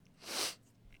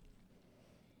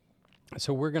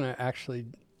So we're going to actually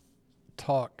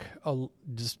talk,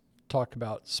 just talk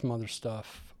about some other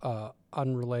stuff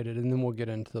unrelated, and then we'll get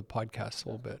into the podcast a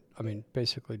little bit. I mean,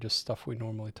 basically just stuff we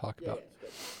normally talk about.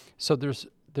 So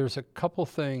there's a couple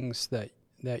things that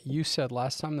you said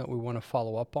last time that we want to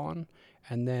follow up on,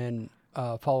 and then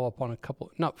follow up on a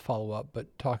couple, not follow up,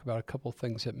 but talk about a couple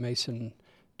things that Mason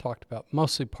talked about,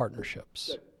 mostly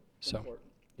partnerships. Good. So, Important.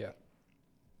 yeah.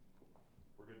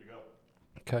 We're good to go.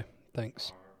 Okay,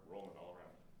 thanks. Rolling all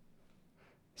around.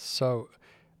 So,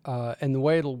 and the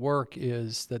way it'll work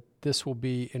is that this will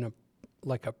be in a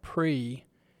pre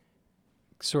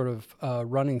sort of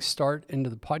running start into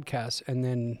the podcast, and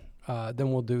then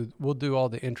we'll do all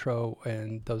the intro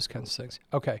and those kinds of things.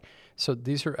 Okay, so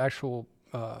these are actual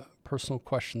personal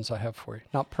questions I have for you.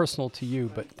 Not personal to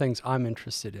you, but things I'm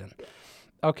interested in.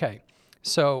 Okay,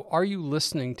 so are you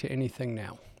listening to anything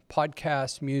now?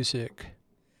 Podcast, music?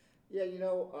 Yeah,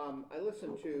 I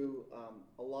listen to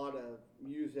a lot of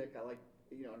music. I like,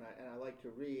 and I like to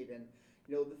read. And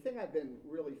the thing I've been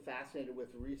really fascinated with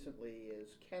recently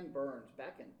is Ken Burns,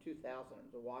 back in 2000,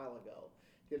 a while ago,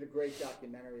 did a great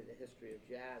documentary of the history of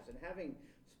jazz. And having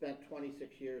spent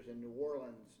 26 years in New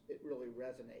Orleans, it really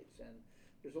resonates. And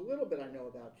there's a little bit I know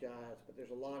about jazz, but there's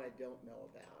a lot I don't know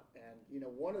about. And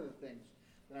one of the things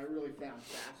that I really found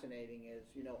fascinating is,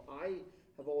 I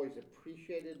have always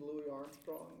appreciated Louis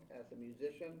Armstrong as a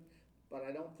musician, but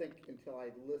I don't think until I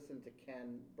listened to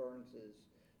Ken Burns's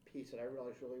piece that I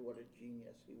realized really what a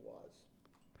genius he was.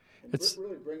 And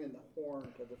really bringing the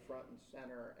horn to the front and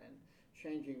center and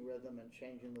changing rhythm and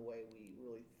changing the way we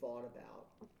really thought about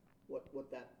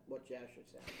what jazz should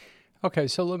sound like. Okay,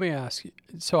 so let me ask you.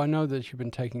 So I know that you've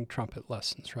been taking trumpet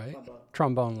lessons, right?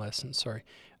 Trombone lessons, sorry.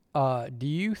 Do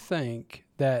you think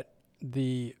that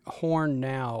the horn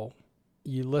now,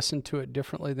 you listen to it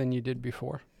differently than you did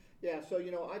before? Yeah, so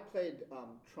I played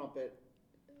trumpet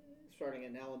starting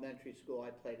in elementary school. I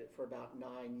played it for about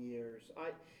 9 years.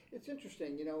 It's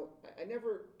interesting, I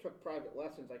never took private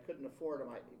lessons. I couldn't afford them,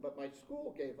 but my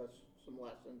school gave us some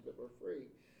lessons that were free.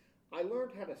 I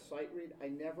learned how to sight read. I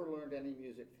never learned any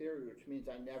music theory, which means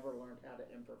I never learned how to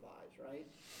improvise, right?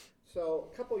 So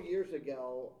a couple years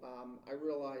ago, I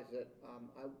realized that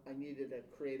I needed a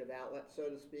creative outlet, so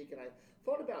to speak, and I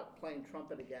thought about playing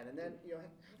trumpet again. And then,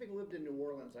 having lived in New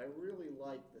Orleans, I really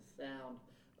like the sound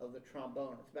of the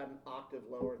trombone. It's about an octave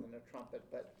lower than a trumpet,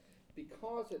 but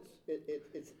because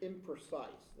it's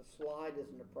imprecise, the slide is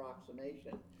an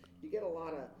approximation, you get a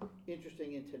lot of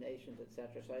interesting intonations,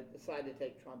 etc. So I decided to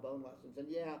take trombone lessons. And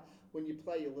yeah, when you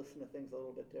play, you listen to things a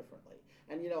little bit differently.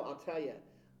 And I'll tell you,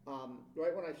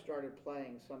 right when I started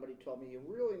playing, somebody told me, you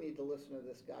really need to listen to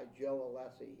this guy, Joe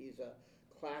Alessi. He's a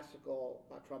classical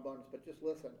trombonist, but just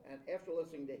listen. And after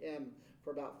listening to him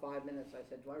for about 5 minutes, I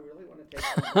said, do I really want to take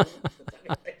trombone lessons?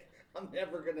 Anyway, I'm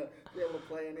never going to be able to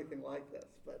play anything like this.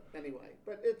 But anyway,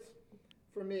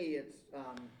 for me, it's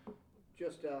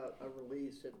just a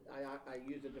release. I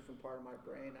use a different part of my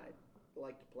brain. I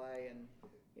like to play, and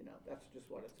that's just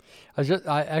what it's.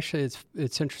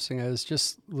 It's interesting. I was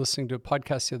just listening to a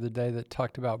podcast the other day that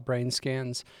talked about brain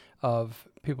scans of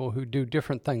people who do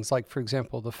different things. Like, for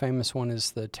example, the famous one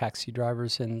is the taxi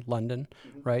drivers in London,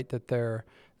 right? That they're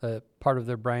part of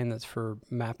their brain that's for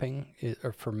mapping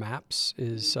or for maps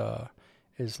is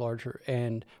larger.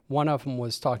 And one of them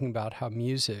was talking about how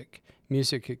music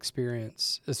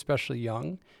experience, especially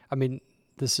young. I mean,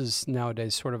 this is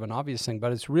nowadays sort of an obvious thing,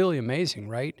 but it's really amazing,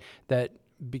 right? That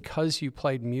because you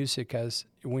played music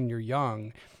when you're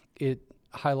young, it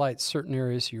highlights certain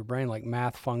areas of your brain, like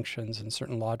math functions and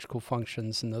certain logical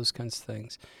functions and those kinds of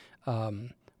things,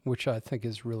 which I think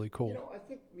is really cool. I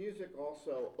think music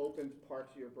also opens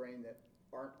parts of your brain that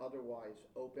aren't otherwise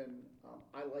open.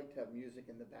 I like to have music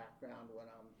in the background when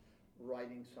I'm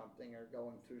writing something or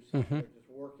going through something or just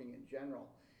working in general.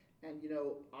 And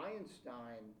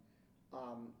Einstein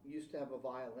used to have a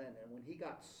violin, and when he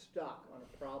got stuck on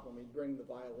a problem, he'd bring the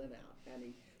violin out, and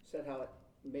he said how it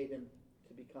made him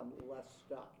to become less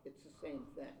stuck. It's the same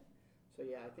thing. So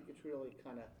yeah, I think it's really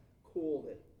kind of cool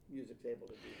that music's able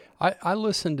to do that. I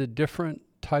listen to different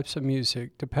types of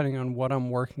music depending on what I'm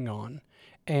working on.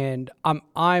 And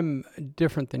I'm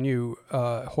different than you,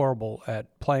 horrible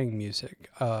at playing music.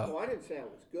 I didn't say I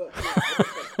was good. I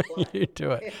just said play. You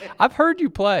do it. I've heard you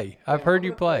play. I've heard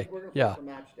you play. We're going to play for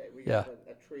match day. We got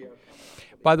a trio coming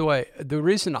up. By the way, the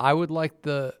reason I would like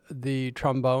the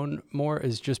trombone more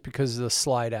is just because the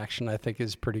slide action I think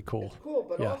is pretty cool. It's cool,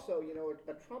 but also,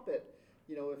 a trumpet,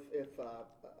 if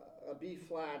a B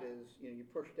flat is, you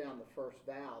push down the first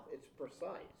valve, it's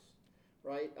precise.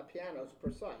 Right? A piano's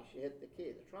precise. You hit the key.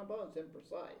 The trombone's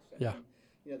imprecise. I mean,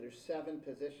 there's 7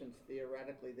 positions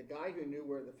theoretically. The guy who knew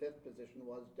where the 5th position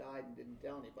was died and didn't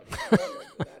tell anybody. I don't know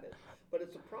where that is. But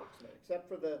it's approximate, except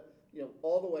for the,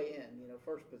 all the way in,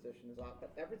 first position is off,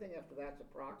 but everything after that's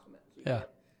approximate. So you Yeah. get,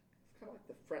 it's kind of like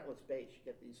the fretless bass. You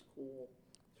get these cool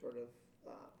sort of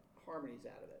harmonies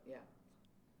out of it. Yeah.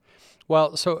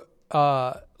 Well, so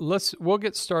we'll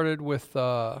get started with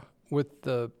the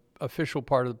official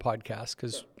part of the podcast,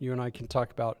 because Sure. you and I can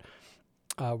talk about.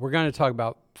 We're going to talk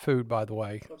about food, by the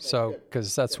way. Okay, So good.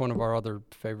 because that's one of our other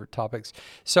favorite topics.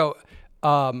 So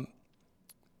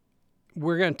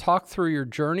we're going to talk through your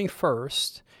journey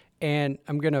first, and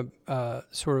I'm going to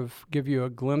sort of give you a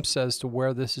glimpse as to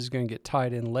where this is going to get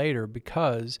tied in later,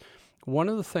 because one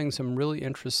of the things I'm really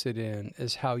interested in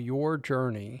is how your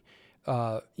journey,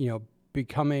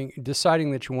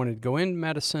 deciding that you wanted to go into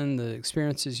medicine, the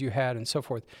experiences you had and so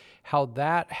forth, how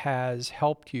that has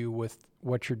helped you with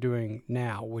what you're doing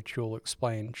now, which you'll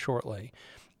explain shortly.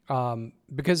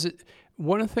 Because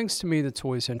one of the things to me that's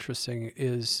always interesting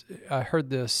is, I heard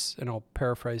this, and I'll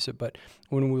paraphrase it, but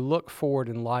when we look forward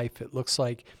in life, it looks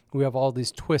like we have all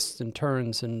these twists and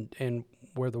turns and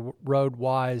where the road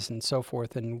winds and so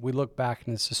forth, and we look back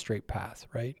and it's a straight path,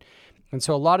 right? And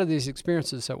so a lot of these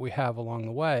experiences that we have along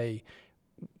the way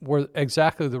were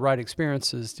exactly the right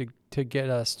experiences to get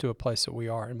us to a place that we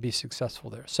are and be successful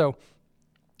there. So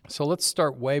let's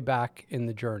start way back in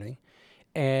the journey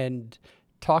and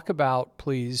talk about,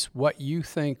 please, what you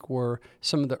think were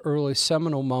some of the early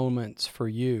seminal moments for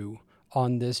you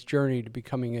on this journey to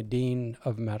becoming a dean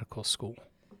of medical school.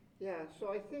 Yeah, so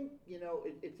I think,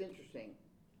 it's interesting.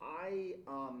 I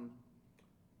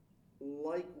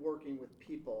like working with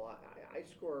people. I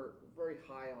score very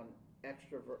high on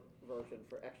extroversion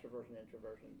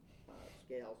introversion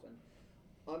scales, and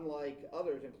unlike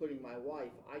others, including my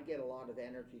wife, I get a lot of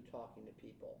energy talking to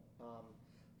people.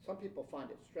 Some people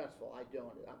find it stressful. I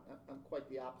don't. I'm quite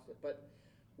the opposite. But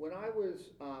when I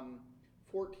was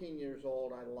 14 years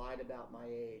old, I lied about my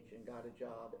age and got a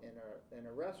job in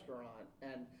a restaurant.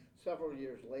 And several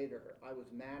years later, I was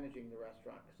managing the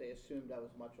restaurant because they assumed I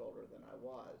was much older than I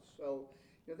was. So,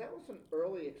 that was an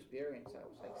early experience. I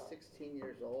was like 16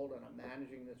 years old, and I'm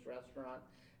managing this restaurant.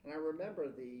 And I remember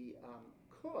the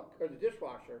cook, or the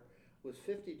dishwasher, was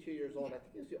 52 years old. I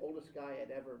think he was the oldest guy I'd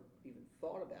ever even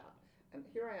thought about. And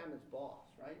here I am as boss,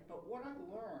 right? But what you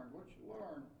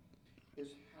learn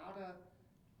is how to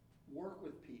work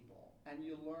with people, and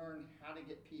you learn how to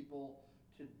get people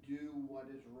to do what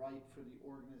is right for the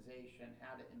organization,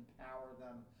 how to empower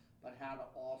them, but how to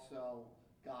also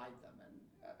guide them. And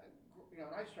when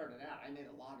I started out, I made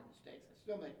a lot of mistakes. I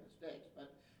still make mistakes,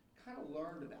 but kind of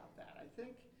learned about that. I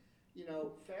think,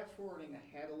 fast forwarding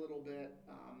ahead a little bit,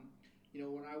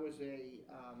 when I was a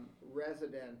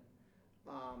resident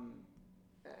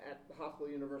at the Hospital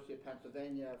University of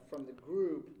Pennsylvania, from the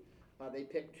group, they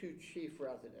picked 2 chief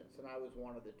residents, and I was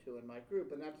one of the 2 in my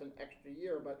group, and that's an extra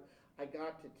year, but I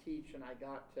got to teach, and I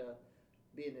got to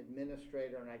be an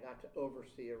administrator, and I got to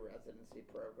oversee a residency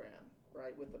program,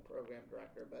 right, with the program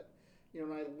director. But,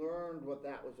 and I learned what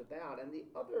that was about. And the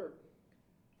other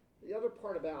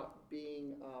part about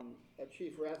being a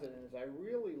chief resident is I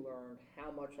really learned how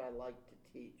much I liked to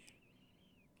teach,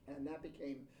 and that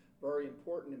became very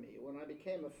important to me. When I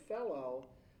became a fellow,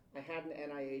 I had an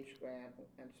NIH grant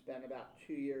and spent about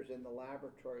 2 years in the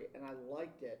laboratory, and I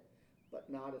liked it, but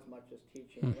not as much as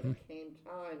teaching. Mm-hmm. When it came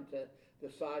time to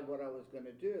decide what I was going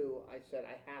to do, I said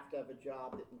I have to have a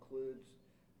job that includes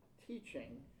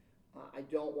teaching. I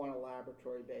don't want a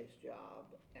laboratory-based job,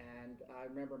 and I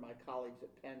remember my colleagues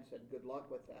at Penn said, good luck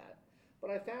with that.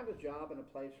 But I found a job in a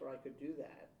place where I could do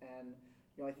that, and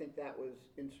I think that was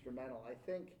instrumental. I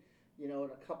think, in a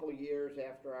couple of years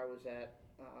after I was at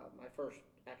my first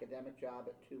academic job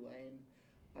at Tulane,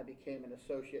 I became an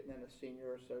associate and then a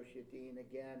senior associate dean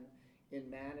again in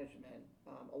management.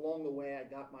 Along the way, I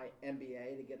got my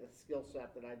MBA to get a skill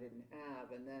set that I didn't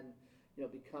have, and then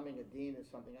becoming a dean is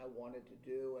something I wanted to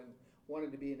do and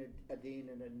wanted to be a dean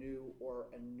in a new or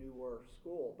a newer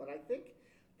school. But I think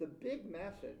the big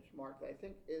message, Mark, I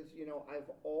think is, I've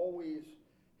always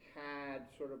had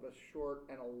sort of a short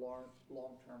and a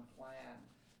long-term plan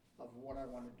of what I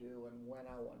want to do and when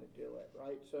I want to do it,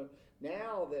 right? So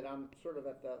now that I'm sort of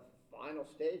at the final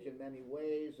stage in many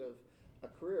ways of a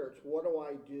career, it's what do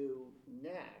I do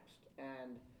next?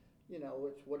 And,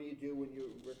 it's what do you do when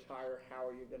you retire? How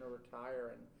are you going to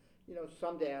retire? And,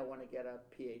 someday I want to get a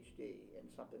Ph.D. in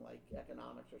something like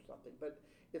economics or something. But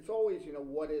it's always,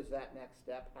 what is that next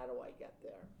step? How do I get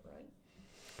there, right?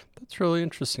 That's really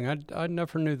interesting. I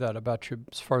never knew that about you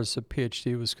as far as the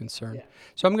PhD was concerned. Yeah.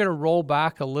 So I'm going to roll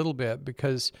back a little bit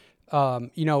because,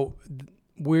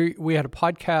 we had a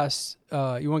podcast.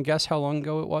 You want to guess how long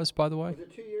ago it was, by the way? Was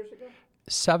it 2 years ago?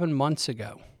 7 months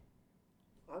ago.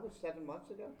 I was 7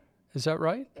 months ago? Is that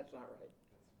right? That's not right.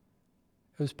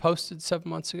 It was posted 7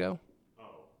 months ago?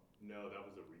 Oh, no, that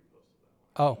was a repost of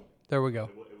that one. Oh, there we go.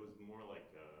 It was more like,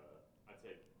 I'd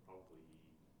say probably,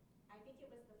 I think it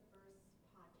was the first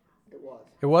podcast. It was.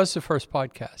 It was the first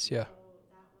podcast, yeah. So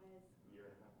that was year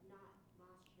and a half. not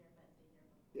last year, but the year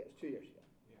before. Yeah, it's 2 years ago.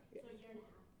 So a year and a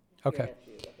half. Okay. Yeah,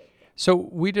 2 years, okay. So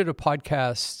we did a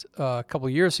podcast a couple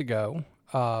of years ago,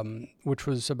 which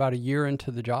was about a year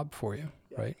into the job for you,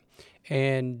 right?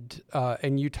 And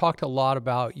you talked a lot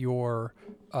about your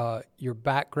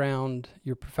background,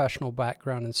 your professional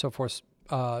background, and so forth.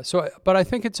 But I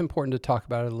think it's important to talk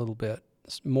about it a little bit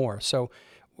more. So,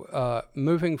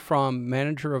 moving from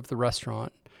manager of the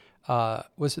restaurant,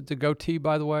 was it the goatee,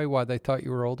 by the way? Why they thought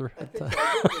you were older? I think so.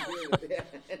 I didn't agree with it.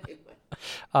 Yeah,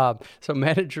 anyway. So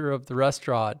manager of the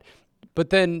restaurant. But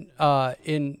then,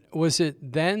 was it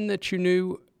then that you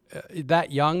knew,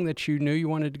 that young, that you knew you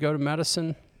wanted to go to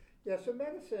medicine? Yeah, so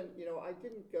medicine, I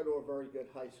didn't go to a very good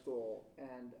high school,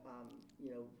 and,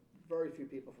 very few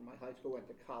people from my high school went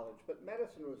to college, but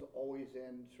medicine was always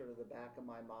in sort of the back of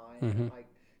my mind. Mhm. My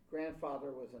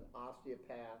grandfather was an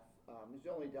osteopath. He's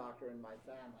the only doctor in my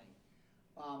family.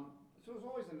 So it was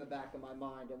always in the back of my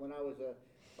mind, and when I was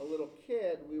a little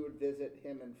kid, we would visit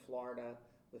him in Florida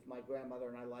with my grandmother,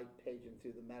 and I liked paging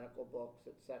through the medical books,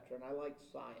 et cetera, and I liked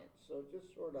science, so it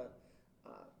just sort of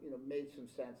made some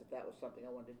sense that was something I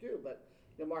wanted to do. But,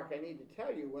 Mark, I need to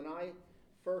tell you, when I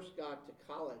first got to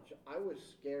college, I was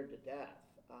scared to death.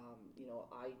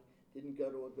 I didn't go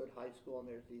to a good high school, and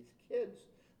there's these kids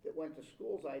that went to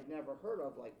schools I'd never heard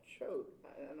of, like Choate,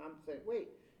 and I'm saying, wait,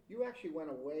 you actually went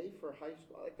away for high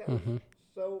school? Like, that was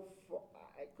so far,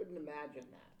 I couldn't imagine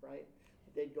that, right?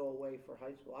 They'd go away for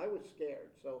high school. I was scared,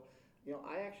 so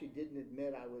I actually didn't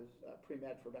admit I was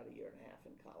pre-med for about a year and a half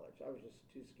in college. I was just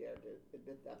too scared to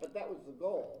admit that. But that was the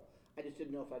goal. I just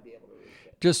didn't know if I'd be able to reach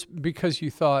it. Just because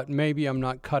you thought maybe I'm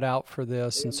not cut out for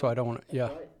this, and so I don't want to. Yeah.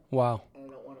 Right. Wow. And I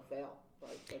don't want to fail.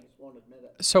 Right? I just won't admit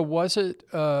it. So was it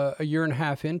a year and a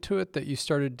half into it that you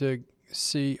started to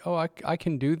see, oh, I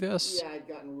can do this? Yeah, I'd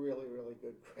gotten really, really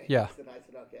good grades. Yeah. And I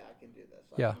said, okay, I can do this.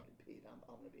 I Yeah. can compete. I'm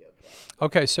going to be okay.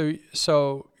 Okay,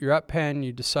 so you're at Penn.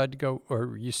 You decide to go,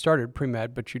 or you started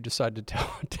pre-med, but you decide to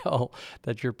tell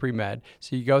that you're pre-med.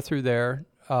 So you go through there,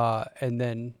 and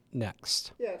then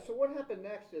next. Yeah, so what happened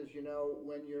next is,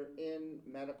 when you're in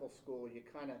medical school, you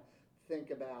kind of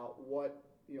think about what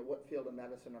field of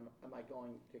medicine am I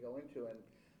going to go into? And,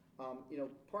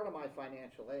 part of my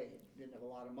financial aid, didn't have a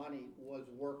lot of money, was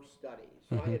work study.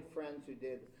 So I had friends who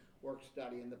did work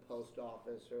study in the post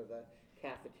office or the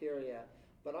cafeteria,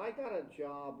 but I got a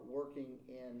job working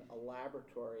in a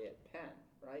laboratory at Penn,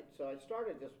 right? So I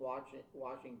started just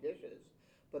washing dishes,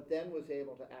 but then was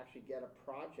able to actually get a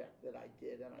project that I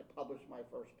did, and I published my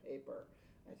first paper.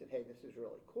 I said, hey, this is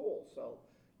really cool. So,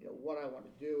 what I want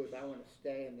to do is I want to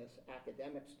stay in this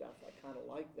academic stuff. I kind of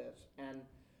like this. And,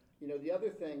 the other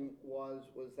thing was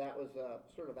that was a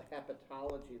sort of a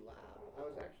hepatology lab. I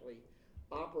was actually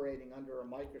operating under a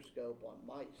microscope on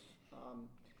mice.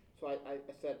 So I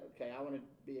said, okay, I want to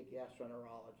be a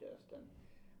gastroenterologist.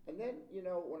 And then,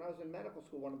 when I was in medical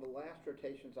school, one of the last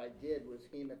rotations I did was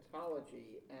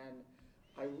hematology, and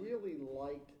I really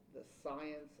liked the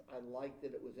science. I liked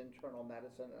that it was internal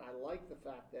medicine, and I liked the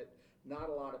fact that not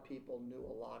a lot of people knew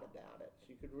a lot about it. So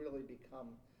you could really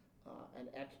become an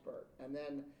expert. And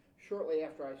then shortly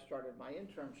after I started my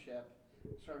internship,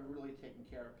 started really taking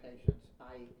care of patients.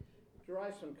 I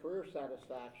derived some career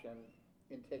satisfaction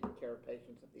in taking care of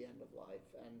patients at the end of life,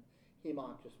 and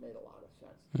hemonc just made a lot of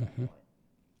sense at that point.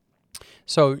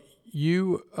 So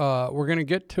we're going to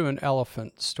get to an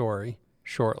elephant story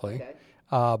shortly, Okay.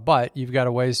 But you've got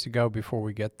a ways to go before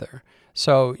we get there.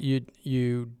 So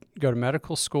you go to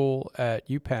medical school at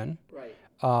UPenn. Right.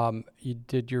 You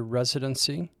did your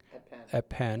residency At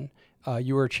Penn.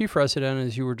 You were a chief resident,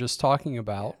 as you were just talking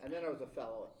about. Yeah, and then I was a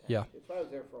fellow at Penn. Yeah. So I was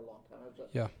there for a long time. I was a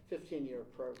Yeah. 15-year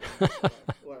program, is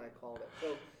what I called it.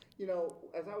 So,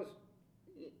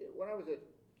 when I was a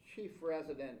chief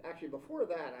resident, actually before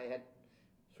that, I had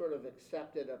sort of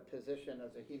accepted a position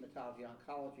as a hematology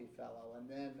oncology fellow, and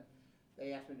then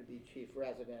they asked me to be chief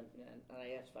resident, and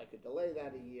I asked if I could delay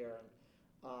that a year.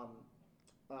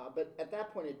 But at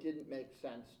that point, it didn't make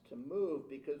sense to move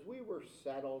because we were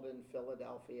settled in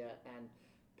Philadelphia, and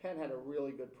Penn had a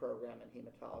really good program in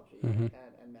hematology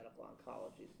and medical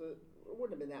oncology. So it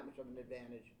wouldn't have been that much of an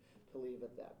advantage to leave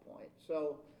at that point.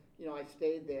 So, I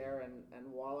stayed there, and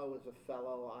while I was a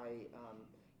fellow, I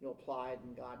applied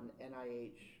and got an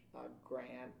NIH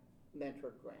grant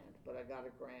mentor grant, but I got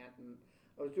a grant, and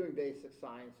I was doing basic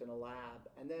science in a lab.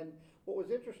 And then what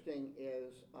was interesting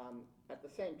is at the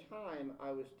same time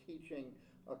I was teaching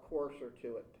a course or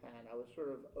two at Penn. I was sort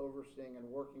of overseeing and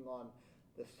working on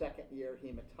the second year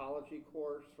hematology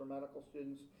course for medical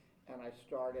students, and I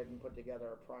started and put together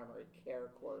a primary care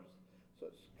course. So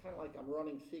it's kind of like I'm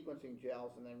running sequencing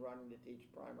gels and then running to teach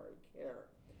primary care.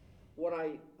 What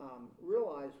I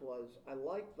realized was I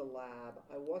liked the lab.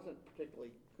 I wasn't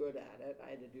particularly good at it. I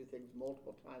had to do things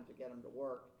multiple times to get them to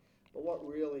work. But what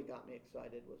really got me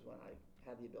excited was when I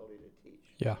had the ability to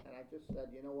teach. Yeah. And I just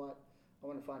said, you know what? I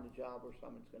want to find a job where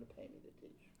someone's going to pay me to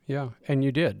teach. Yeah, and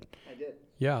you did. I did.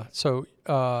 Yeah, so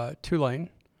Tulane.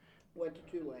 Went to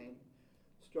Tulane,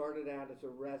 started out as a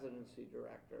residency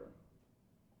director,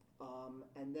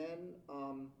 and then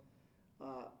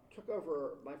took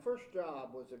over. My first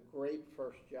job was a great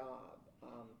first job.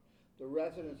 The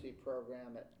residency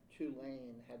program at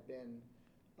Tulane had been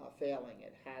failing.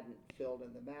 It hadn't filled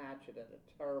in the match. It had a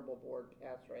terrible board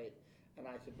pass rate. And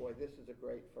I said, boy, this is a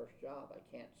great first job. I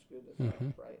can't screw this up,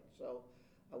 right? So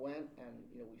I went and,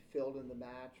 we filled in the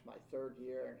match my third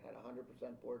year and had a 100%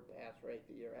 board pass rate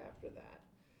the year after that.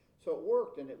 So it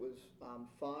worked, and it was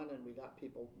fun, and we got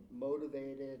people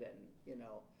motivated, and,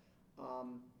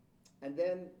 and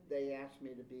then they asked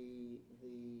me to be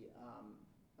the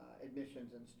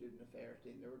admissions and student affairs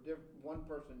dean. There were one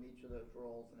person in each of those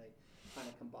roles, and they kind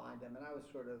of combined them, and I was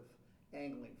sort of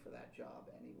angling for that job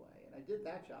anyway. And I did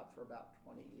that job for about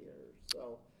 20 years.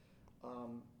 So,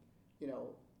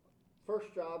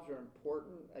 first jobs are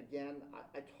important. Again,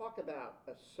 I talk about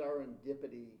a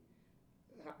serendipity,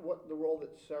 what the role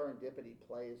that serendipity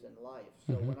plays in life.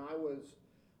 So when I was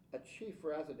a chief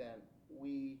resident,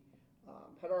 we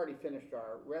had already finished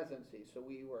our residency, so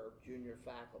we were junior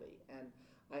faculty. And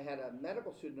I had a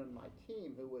medical student on my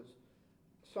team who was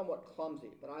somewhat clumsy,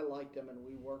 but I liked him, and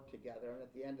we worked together. And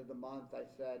at the end of the month, I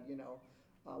said,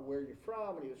 where are you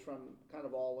from? And he was from kind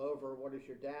of all over. What does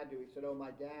your dad do? He said, oh,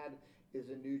 my dad is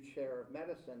a new chair of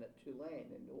medicine at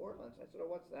Tulane in New Orleans. I said, oh,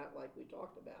 what's that like? We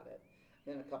talked about it.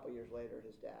 Then a couple years later,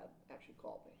 his dad actually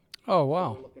called me. Oh,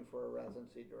 wow. So we're looking for a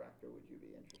residency director. Would you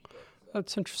be interested? So,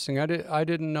 That's interesting. I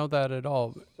didn't know that at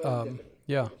all.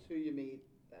 Yeah. It's who you meet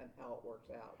and how it works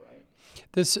out, right?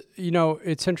 This,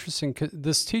 it's interesting 'cause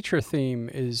this teacher theme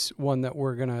is one that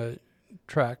we're going to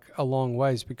track a long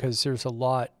ways, because there's a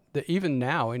lot that even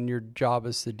now in your job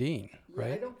as the dean, right?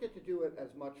 Yeah, I don't get to do it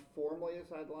as much formally as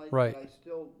I'd like, right. But I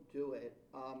still do it.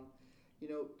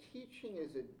 Teaching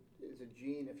is a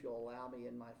gene, if you'll allow me,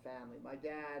 in my family. My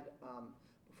dad,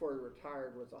 before he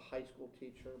retired, was a high school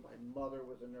teacher. My mother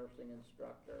was a nursing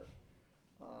instructor.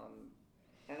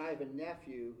 And I have a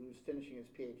nephew who's finishing his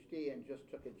Ph.D. and just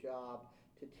took a job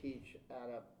to teach at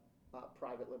a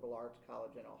private liberal arts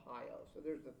college in Ohio. So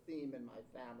there's a theme in my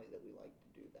family that we like to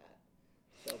do that.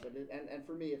 So, and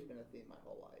for me, it's been a theme my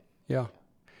whole life.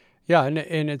 Yeah,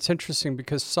 and it's interesting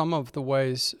because some of the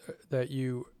ways that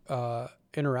you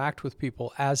interact with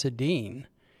people as a dean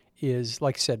is,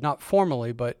 like I said, not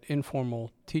formally, but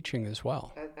informal teaching as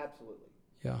well. Absolutely.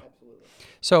 Yeah. Absolutely.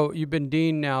 So you've been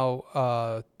dean now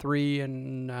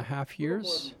 3.5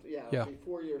 years? It'll be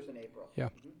 4 years in April. Yeah.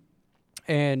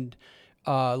 And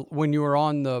when you were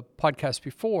on the podcast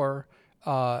before,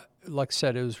 like I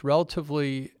said, it was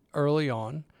relatively early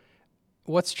on.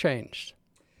 What's changed?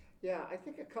 Yeah, I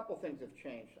think a couple things have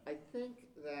changed. I think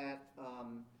that,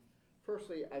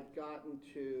 firstly, I've gotten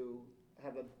to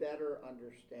have a better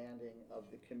understanding of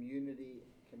the community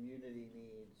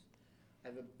needs. I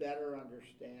have a better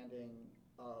understanding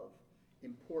of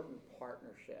important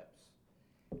partnerships.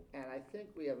 And I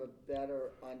think we have a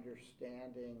better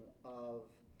understanding of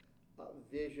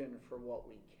vision for what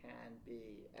we can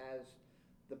be. As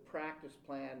the practice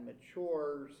plan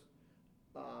matures,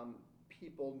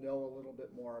 people know a little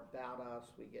bit more about us.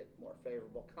 We get more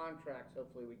favorable contracts.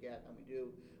 Hopefully we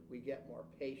get more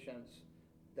patients.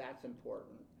 That's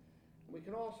important. We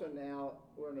can also now,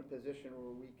 we're in a position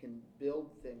where we can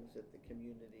build things that the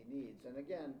community needs. And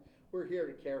again, we're here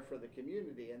to care for the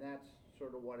community, and that's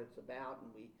sort of what it's about,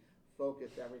 and we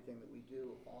focus everything that we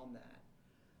do on that.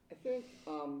 I think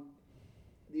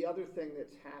the other thing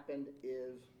that's happened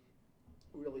is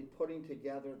really putting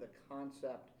together the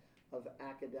concept of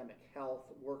academic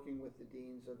health, working with the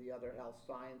deans of the other health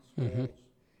science schools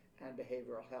and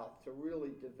behavioral health to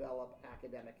really develop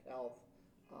academic health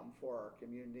for our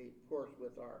community, of course,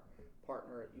 with our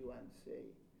partner at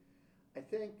UNC. I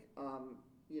think,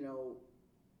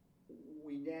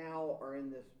 we now are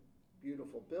in this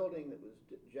beautiful building that was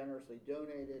generously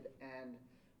donated, and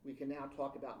we can now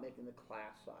talk about making the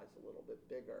class size a little bit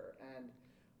bigger. And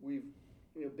we've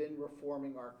been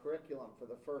reforming our curriculum. For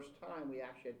the first time, we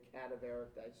actually had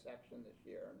cadaveric dissection this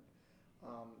year. And,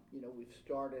 we've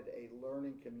started a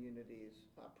learning communities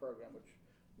program, which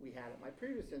we had at my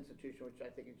previous institution, which I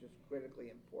think is just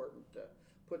critically important to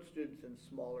put students in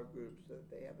smaller groups so that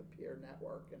they have a peer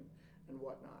network and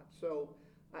whatnot. So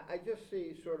I just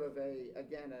see sort of a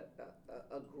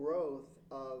growth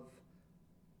of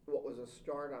what was a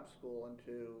startup school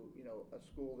into, a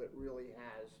school that really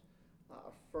has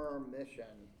a firm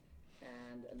mission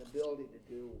and an ability to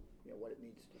do, what it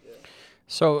needs to do.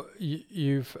 So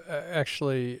you've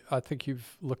actually, I think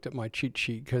you've looked at my cheat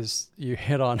sheet because you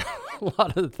hit on a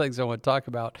lot of the things I want to talk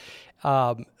about.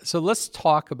 So let's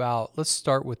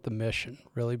start with the mission,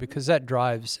 really, because that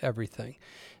drives everything.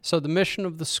 So the mission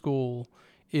of the school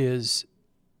is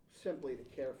simply to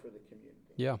care for the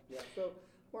community. Yeah. So,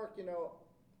 Mark,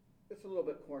 it's a little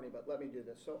bit corny, but let me do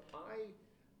this. So I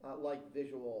like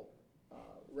visual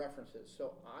references.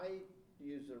 So I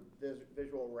use a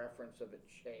visual reference of a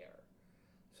chair.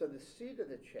 So the seat of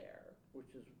the chair,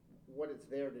 which is what it's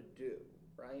there to do,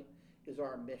 right, is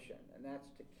our mission, and that's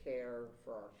to care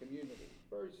for our community.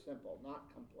 Very simple,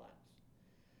 not complex.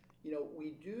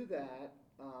 We do that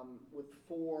with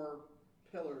four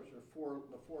pillars or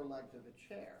the four legs of a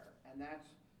chair, and that's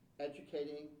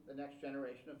educating the next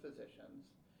generation of physicians.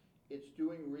 It's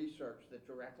doing research that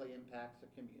directly impacts the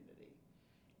community.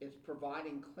 It's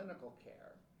providing clinical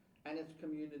care, and it's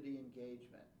community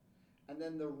engagement. And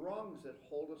then the rungs that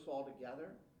hold us all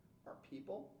together are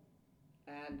people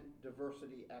and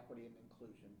diversity, equity, and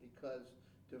inclusion, because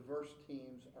diverse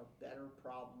teams are better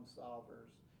problem solvers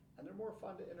and they're more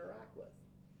fun to interact with.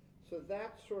 So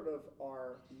that's sort of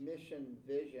our mission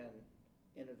vision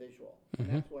in a visual. And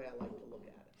that's the way I like to look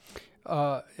at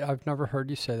it. I've never heard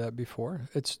you say that before.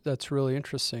 That's really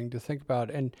interesting to think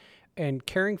about. And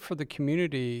caring for the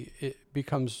community, it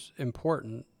becomes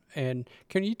important. And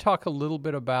can you talk a little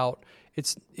bit about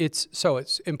it's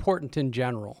important in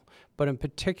general, but in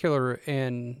particular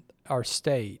in our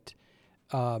state.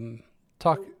 We're a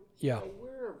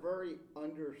very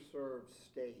underserved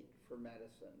state for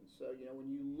medicine. So when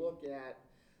you look at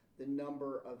the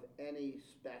number of any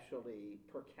specialty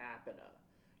per capita,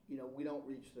 we don't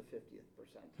reach the 50th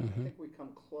percentile. I think we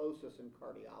come closest in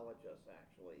cardiologists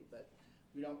actually, but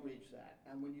we don't reach that.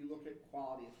 And when you look at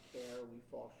quality of care, we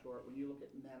fall short. When you look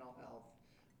at mental health,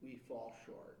 we fall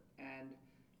short. And,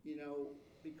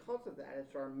 because of that,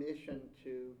 it's our mission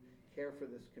to care for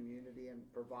this community and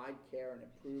provide care and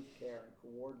improve care and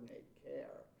coordinate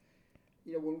care.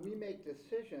 When we make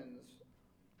decisions,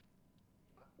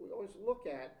 we always look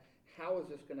at how is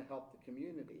this going to help the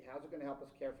community? How's it going to help us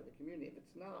care for the community? If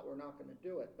it's not, we're not going to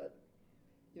do it. But,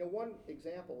 one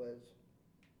example is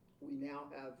we now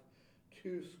have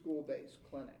 2 school-based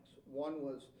clinics. One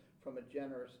was from a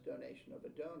generous donation of a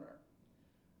donor.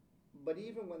 But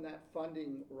even when that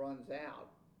funding runs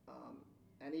out,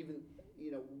 and even,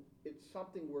 it's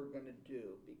something we're going to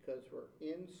do because we're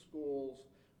in schools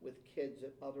with kids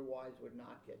that otherwise would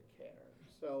not get care.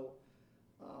 So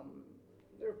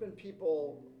there have been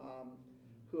people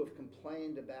who have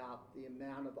complained about the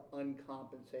amount of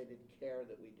uncompensated care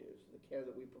that we do, so the care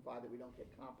that we provide that we don't get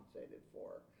compensated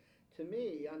for. To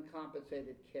me,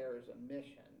 uncompensated care is a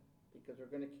mission because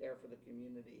we're going to care for the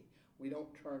community. We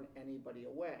don't turn anybody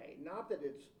away. Not that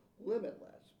it's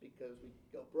limitless, because we'd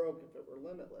go broke if it were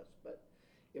limitless, but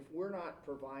if we're not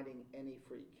providing any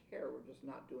free care, we're just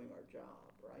not doing our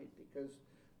job, right? Because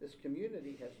this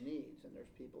community has needs, and there's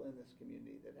people in this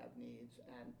community that have needs,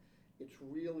 and it's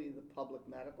really the public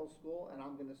medical school, and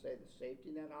I'm going to say the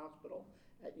safety net hospital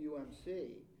at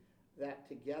UMC that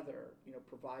together,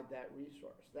 provide that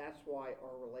resource. That's why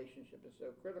our relationship is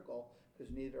so critical,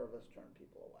 because neither of us turn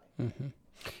people away.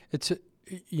 It's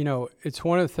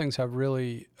one of the things I've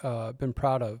really been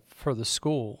proud of for the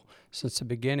school since the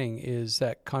beginning is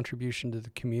that contribution to the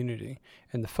community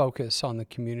and the focus on the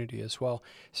community as well.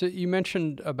 So you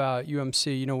mentioned about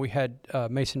UMC. We had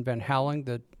Mason Van Houweling,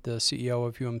 the CEO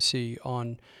of UMC,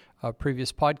 on a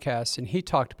previous podcast, and he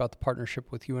talked about the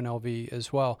partnership with UNLV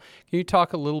as well. Can you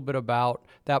talk a little bit about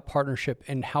that partnership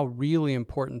and how really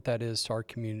important that is to our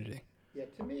community? Yeah,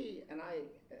 to me, and I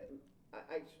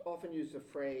often use the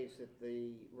phrase that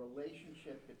the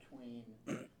relationship between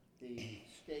the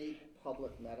state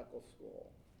public medical school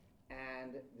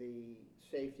and the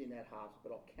safety net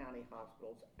hospital, county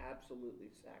hospitals,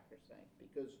 absolutely sacrosanct,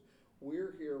 because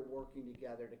we're here working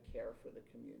together to care for the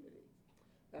community.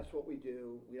 That's what we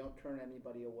do. We don't turn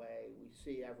anybody away. We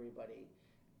see everybody.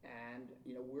 And,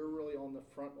 we're really on the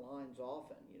front lines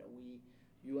often.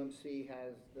 UMC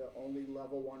has the only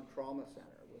level 1 trauma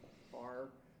center with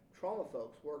our trauma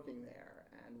folks working there.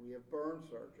 And and we have burn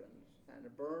surgeons and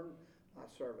a burn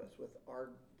service with our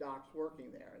docs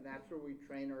working there, and that's where we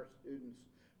train our students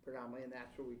predominantly, and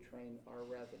that's where we train our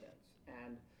residents.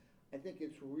 And I think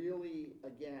it's really,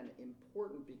 again,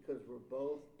 important because we're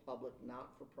both public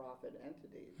not-for-profit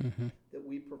entities that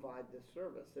we provide this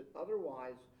service that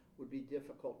otherwise would be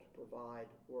difficult to provide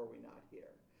were we not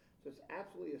here. So it's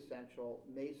absolutely essential.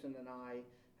 Mason and I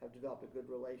have developed a good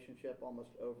relationship almost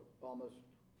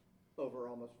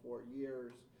 4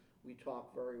 years. We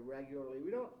talk very regularly.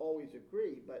 We don't always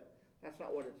agree, but that's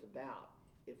not what it's about.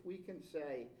 If we can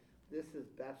say this is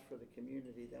best for the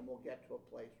community, then we'll get to a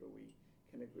place where we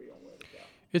can agree on where to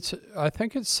go. I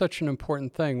think it's such an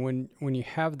important thing when you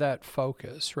have that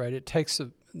focus, right? It takes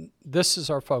this is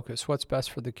our focus, what's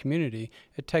best for the community.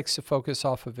 It takes the focus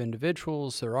off of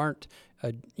individuals. There aren't,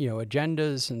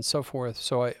 agendas and so forth.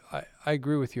 So I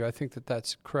agree with you. I think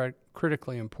that's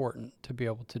critically important to be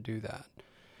able to do that.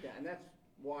 Yeah, and that's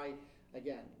why,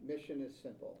 again, mission is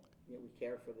simple. We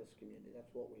care for this community.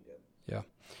 That's what we do. Yeah.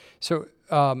 So,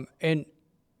 I'm going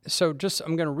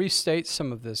to restate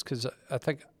some of this because I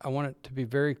think I want it to be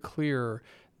very clear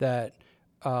that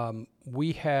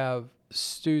we have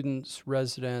students,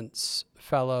 residents,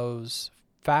 fellows,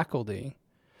 faculty,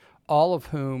 all of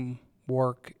whom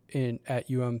work at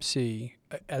UMC,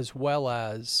 as well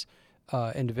as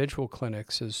individual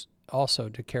clinics, is also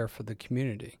to care for the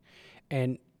community,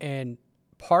 and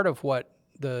part of what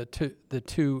the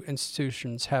two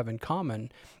institutions have in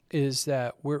common is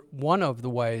that one of the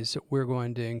ways that we're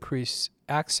going to increase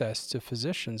access to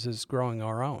physicians is growing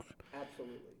our own.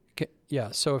 Absolutely.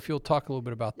 Yeah, so if you'll talk a little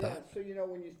bit about that. Yeah, so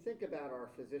when you think about our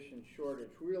physician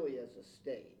shortage really as a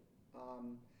state,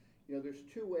 there's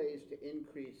two ways to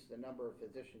increase the number of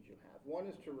physicians you have. One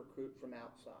is to recruit from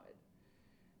outside,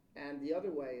 and the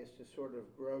other way is to sort of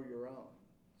grow your own.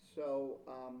 So,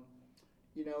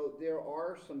 there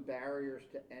are some barriers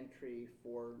to entry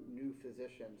for new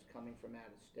physicians coming from out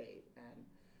of state. And,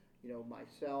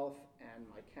 myself and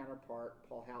my counterpart,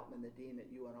 Paul Hertlein, the dean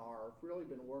at UNR, have really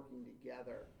been working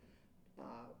together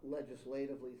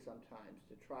legislatively sometimes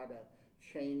to try to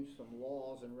change some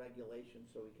laws and regulations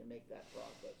so we can make that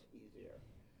process easier.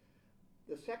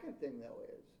 The second thing, though,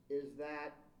 is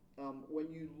that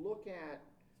when you look at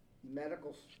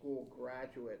medical school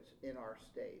graduates in our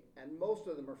state, and most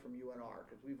of them are from UNR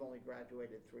because we've only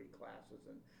graduated 3 classes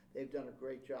and they've done a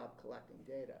great job collecting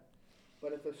data.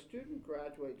 But if a student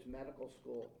graduates medical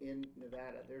school in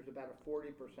Nevada, there's about a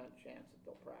 40% chance that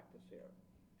they'll practice here.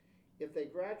 If they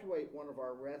graduate one of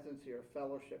our residency or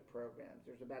fellowship programs,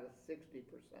 there's about a 60%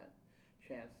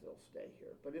 chance they'll stay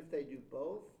here. But if they do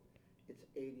both, it's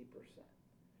 80%.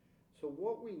 So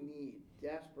what we need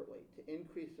desperately to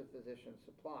increase the physician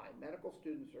supply, medical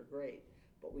students are great,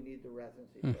 but we need the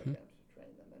residency programs to train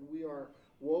them. And we are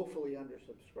woefully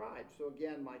undersubscribed. So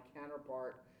again, my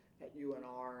counterpart at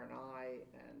UNR and I,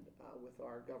 and with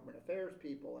our government affairs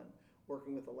people and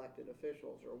working with elected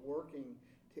officials, are working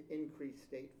to increase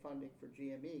state funding for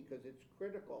GME because it's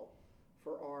critical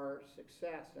for our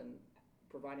success and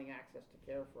providing access to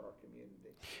care for our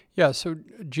community. Yeah, so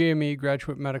GME,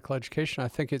 graduate medical education, I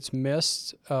think it's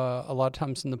missed a lot of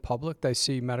times in the public. They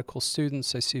see medical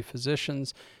students, they see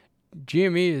physicians.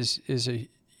 GME is a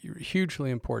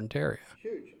hugely important area.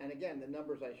 Huge. And again, the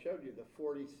numbers I showed you, the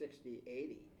 40, 60,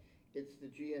 80, it's the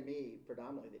GME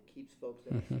predominantly that keeps folks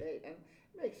in the state. And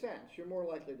it makes sense. You're more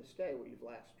likely to stay where you've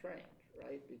last trained,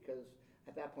 right? Because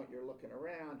at that point you're looking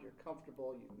around, you're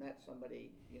comfortable, you've met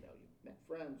somebody, you've met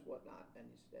friends, whatnot, and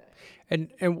you stay.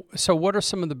 And so what are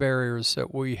some of the barriers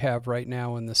that we have right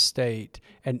now in the state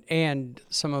and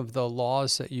some of the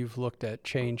laws that you've looked at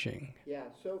changing? Yeah,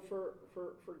 so for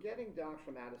getting docs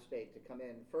from out of state to come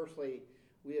in, firstly,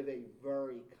 we have a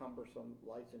very cumbersome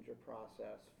licensure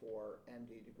process for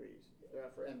MD degrees,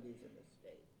 for MDs in this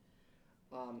state.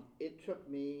 It took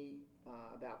me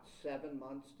about 7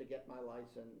 months to get my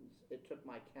license. It took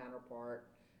my counterpart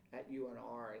at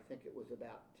UNR, I think it was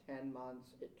about 10 months.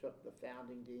 It took the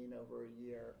founding dean over a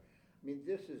year. I mean,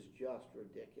 this is just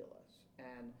ridiculous.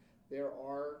 And there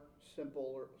are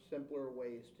simpler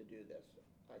ways to do this.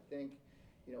 I think,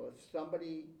 if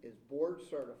somebody is board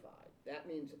certified, that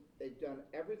means they've done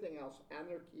everything else and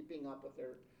they're keeping up with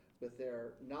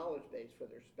their knowledge base for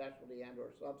their specialty and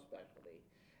or subspecialty.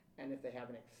 And if they have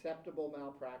an acceptable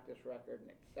malpractice record,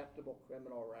 an acceptable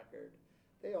criminal record,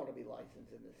 they ought to be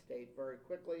licensed in the state very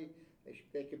quickly.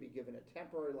 They could be given a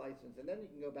temporary license, and then you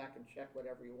can go back and check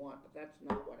whatever you want, but that's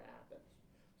not what happens.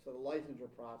 So the licensure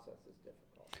process is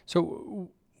difficult. So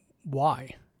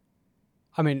why?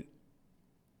 I mean...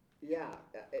 Yeah,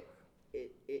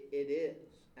 it is.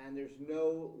 And there's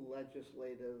no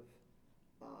legislative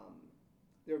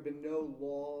there have been no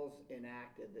laws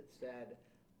enacted that said,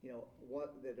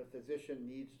 that a physician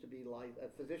needs to be a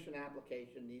physician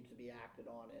application needs to be acted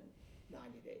on in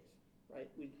 90 days, right?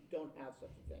 We don't have such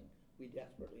a thing. We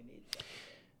desperately need such a thing.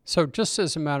 So just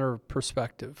as a matter of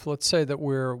perspective, let's say that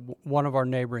we're one of our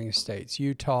neighboring states,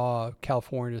 Utah,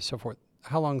 California, so forth.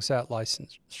 How long is that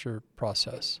licensure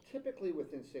process? Typically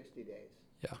within 60 days.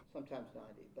 Yeah. Sometimes 90,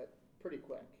 but pretty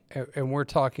quick. And we're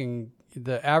talking,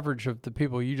 the average of the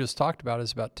people you just talked about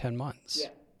is about 10 months. Yeah,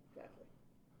 exactly.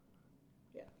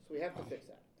 Yeah, so we have to fix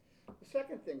that. The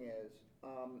second thing is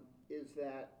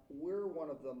that we're one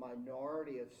of the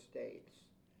minority of states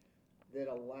that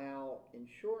allow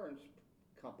insurance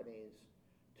companies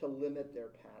to limit their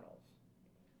panels.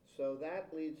 So that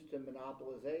leads to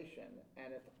monopolization.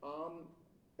 And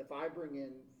if I bring in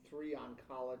 3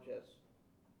 oncologists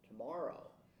tomorrow,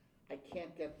 I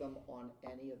can't get them on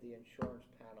any of the insurance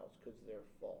panels because they're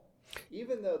full.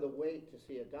 Even though the wait to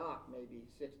see a doc may be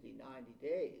 60, 90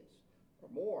 days or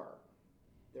more,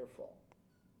 they're full.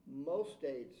 Most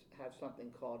states have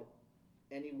something called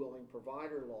any willing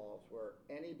provider laws, where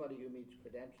anybody who meets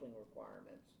credentialing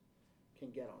requirements can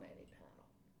get on any panel.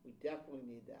 We definitely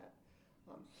need that.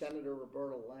 Senator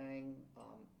Roberta Lang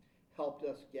helped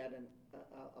us get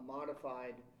a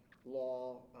modified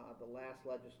law the last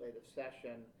legislative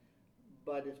session,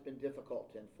 but it's been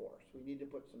difficult to enforce. We need to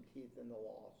put some teeth in the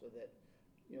law so that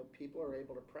people are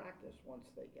able to practice once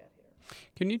they get here.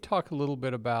 Can you talk a little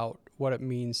bit about what it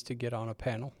means to get on a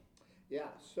panel?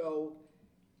 Yeah, so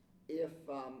if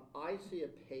I see a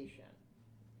patient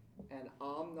and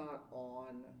I'm not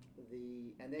on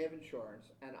and they have insurance,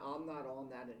 and I'm not on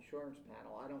that insurance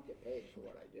panel, I don't get paid for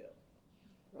what I do,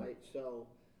 right? So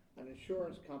an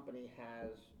insurance company has,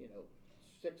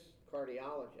 6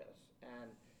 cardiologists, and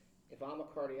if I'm a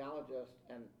cardiologist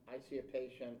and I see a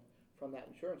patient from that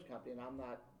insurance company and I'm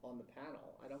not on the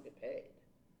panel, I don't get paid.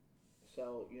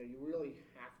 So, you really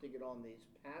have to get on these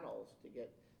panels to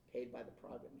get paid by the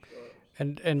private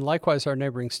insurers. And likewise, our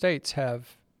neighboring states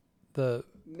have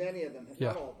many of them,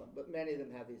 not all of them, but many of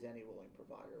them have these any willing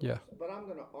provider laws. Yeah. But I'm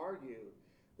going to argue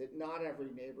that not every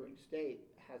neighboring state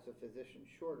has a physician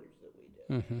shortage that we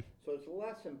do. Mm-hmm. So it's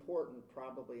less important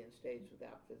probably in states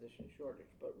without physician shortage,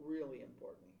 but really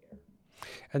important here.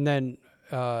 And then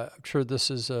I'm sure this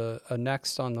is a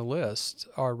next on the list.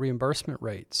 Our reimbursement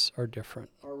rates are different.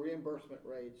 Our reimbursement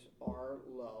rates are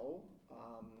low.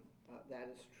 That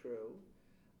is true.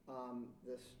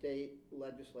 The state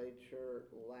legislature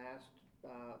last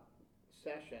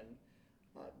session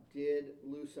did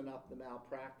loosen up the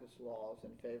malpractice laws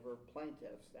in favor of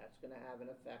plaintiffs. That's going to have an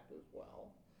effect as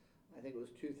well. I think it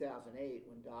was 2008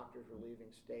 when doctors were leaving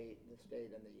the state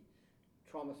and the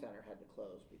trauma center had to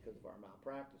close because of our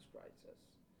malpractice crisis.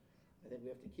 I think we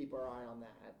have to keep our eye on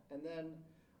that. And then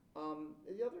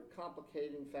the other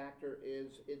complicating factor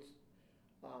is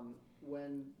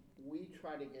when we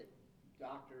try to get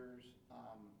doctors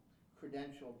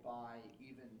credentialed by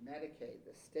even Medicaid,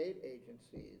 the state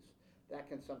agencies, that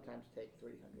can sometimes take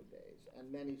 300 days. And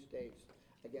many states,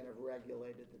 again, have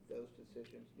regulated that those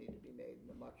decisions need to be made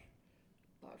in a much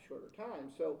shorter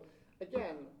time. So,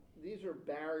 again, these are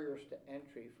barriers to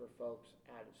entry for folks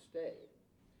out of state.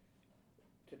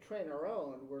 To train our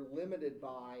own, we're limited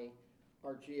by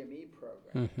our GME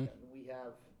program. Mm-hmm. And we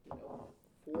have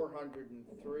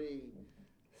 403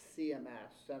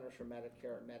 CMS, Centers for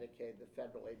Medicare and Medicaid, the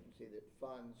federal agency that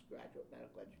funds graduate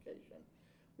medical education.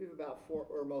 We have about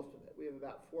most of it. We have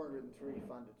about 403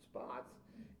 funded spots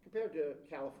compared to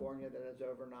California that has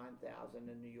over 9,000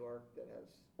 and New York that has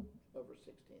over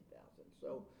 16,000.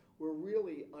 So we're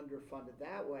really underfunded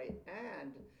that way,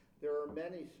 and there are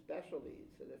many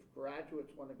specialties that if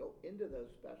graduates want to go into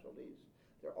those specialties,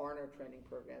 there are no training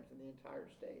programs in the entire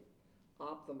state.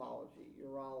 Ophthalmology,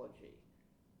 urology,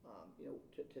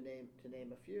 to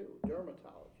name a few.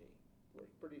 Dermatology. We're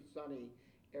a pretty sunny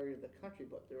area of the country,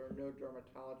 but there are no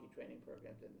dermatology training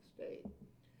programs in the state.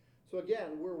 So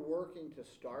again, we're working to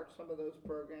start some of those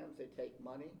programs. They take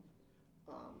money.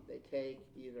 They take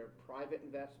either private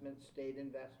investment, state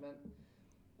investment,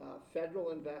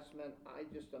 federal investment. I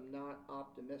just am not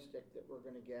optimistic that we're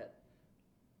going to get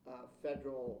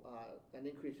an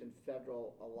increase in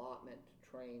federal allotment to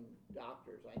train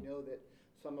doctors. I know that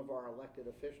some of our elected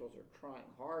officials are trying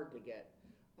hard to get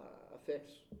a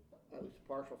fix, at least a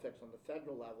partial fix on the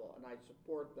federal level, and I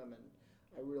support them, and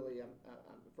I really am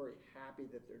I'm very happy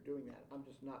that they're doing that. I'm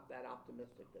just not that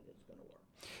optimistic that it's going to work.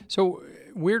 So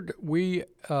we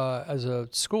as a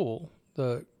school,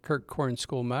 the Kirk Corrin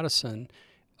School of Medicine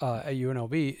at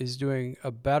UNLV is doing a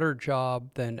better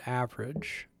job than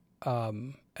average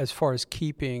as far as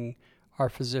keeping our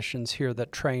physicians here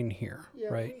that train here,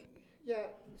 right?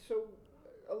 So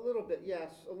a little bit, yes,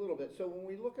 a little bit. So when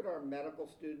we look at our medical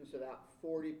students, about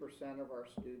 40% of our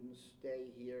students stay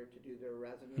here to do their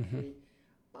residency.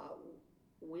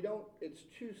 We don't, it's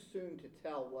too soon to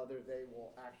tell whether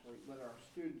whether our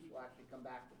students will actually come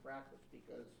back to practice,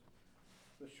 because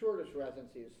the shortest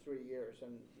residency is 3 years,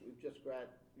 and we just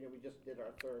did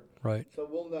our third. Right. So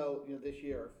we'll know, this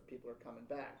year if people are coming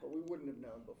back, but we wouldn't have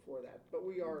known before that. But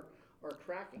we are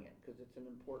tracking it because it's an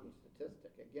important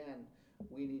statistic. Again,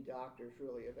 we need doctors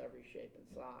really of every shape and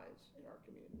size in our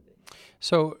community.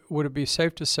 So would it be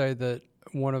safe to say that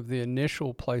one of the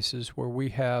initial places where we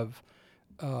have,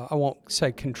 I won't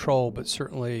say control, but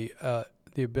certainly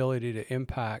the ability to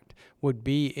impact would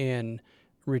be in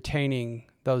retaining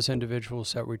those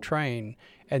individuals that we train,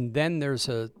 and then there's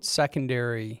a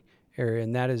secondary area,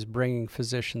 and that is bringing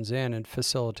physicians in and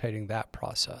facilitating that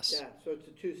process? Yeah, so it's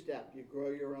a two-step. You grow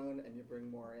your own and you bring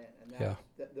more in, and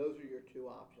those are your two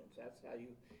options. That's how you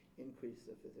increase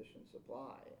the physician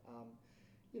supply.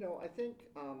 I think,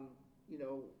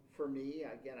 for me,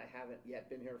 again, I haven't yet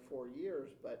been here 4 years,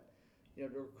 but, to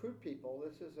recruit people,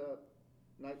 this is a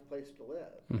nice place to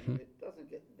live. Mm-hmm. It doesn't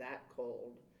get that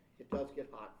cold. It does get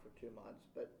hot for 2 months,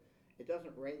 but it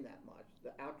doesn't rain that much.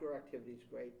 The outdoor activity is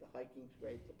great. The hiking's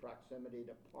great. The proximity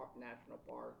to national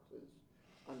parks is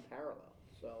unparalleled.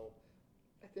 So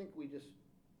I think we just,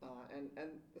 and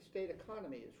the state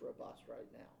economy is robust right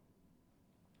now.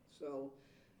 So,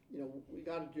 we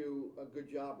got to do a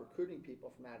good job recruiting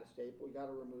people from out of state, but we got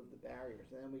to remove the barriers,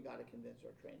 and then we got to convince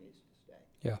our trainees to stay.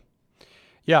 Yeah.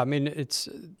 Yeah, I mean,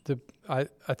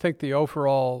 I think the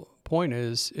overall point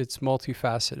is it's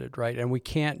multifaceted, right? And we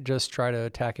can't just try to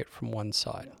attack it from one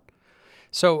side. No.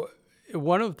 So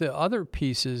one of the other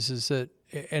pieces is that,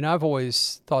 and I've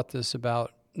always thought this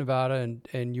about Nevada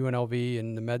and UNLV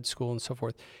and the med school and so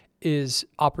forth, is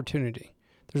opportunity.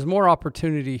 There's more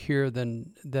opportunity here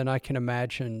than I can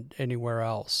imagine anywhere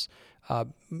else.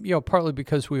 Partly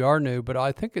because we are new, but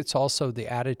I think it's also the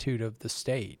attitude of the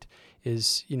state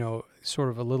is, sort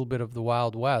of a little bit of the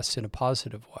Wild West in a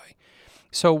positive way.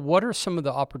 So what are some of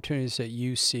the opportunities that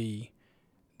you see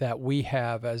that we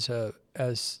have as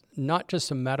not just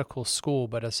a medical school,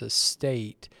 but as a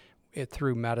state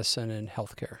through medicine and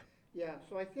healthcare? Yeah,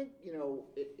 so I think,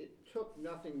 it took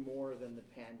nothing more than the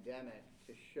pandemic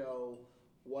to show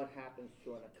what happens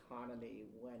to an economy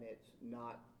when it's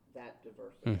not that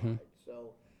diversified. Mm-hmm.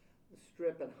 So the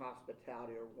Strip and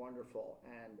hospitality are wonderful,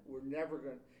 and we're never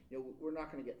going to, we're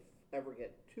not going to ever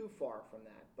get too far from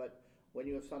that. But when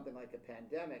you have something like a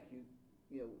pandemic,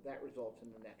 that results in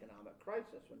an economic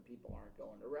crisis when people aren't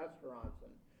going to restaurants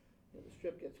and the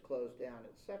Strip gets closed down,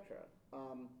 etc.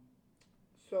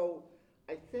 So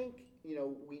I think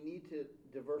we need to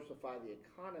diversify the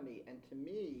economy, and to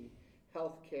me,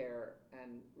 healthcare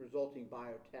and resulting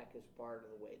biotech is part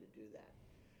of the way to do that.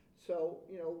 So,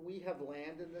 we have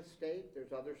land in this state.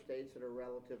 There's other states that are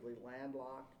relatively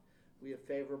landlocked. We have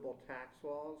favorable tax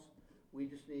laws. We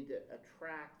just need to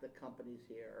attract the companies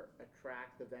here,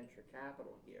 attract the venture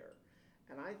capital here.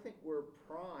 And I think we're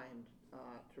primed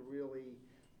to really,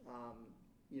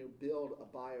 build a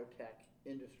biotech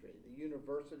industry. The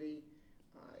university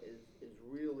is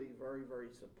really very, very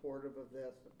supportive of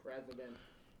this. The president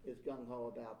is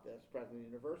gung-ho about this, president of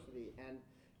the university. And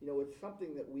it's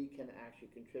something that we can actually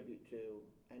contribute to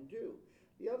and do.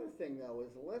 The other thing, though, is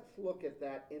let's look at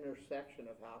that intersection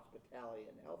of hospitality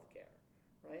and healthcare,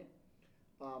 right?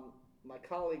 My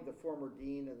colleague, the former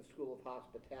dean of the School of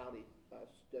Hospitality,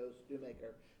 Stowe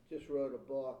Stumaker, just wrote a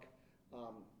book,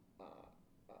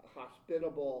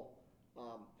 Hospitable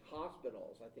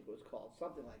Hospitals, I think it was called,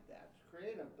 something like that. It's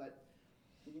creative, but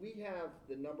we have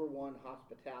the #1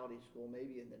 hospitality school,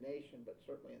 maybe in the nation, but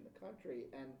certainly in the country,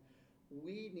 and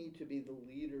we need to be the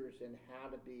leaders in how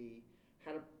to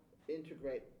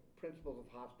integrate principles of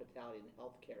hospitality in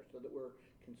healthcare so that we're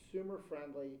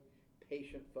consumer-friendly,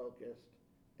 patient-focused,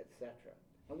 etc.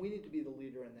 And we need to be the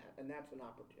leader in that, and that's an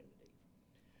opportunity.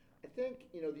 I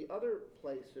think, the other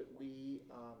place that we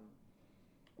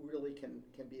really can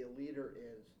be a leader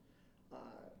is,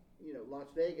 Las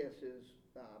Vegas is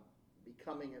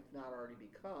becoming, if not already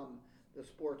become, the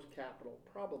sports capital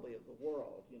probably of the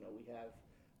world. We have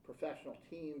professional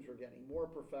teams. We're getting more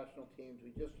professional teams.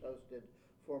 We just hosted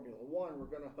Formula One. We're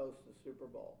going to host the Super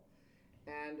Bowl.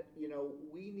 And,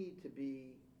 we need to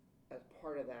be, as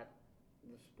part of that,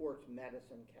 the sports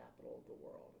medicine capital of the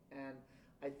world. And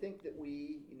I think that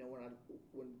we,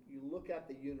 when you look at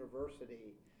the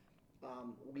university,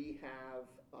 we have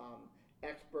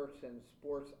experts in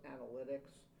sports analytics.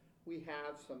 We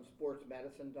have some sports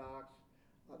medicine docs.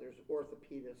 There's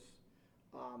orthopedists.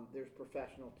 There's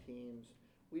professional teams.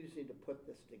 We just need to put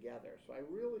this together. So I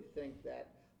really think that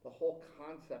the whole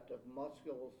concept of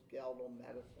musculoskeletal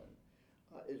medicine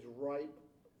is ripe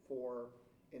for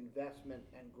investment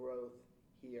and growth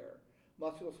here.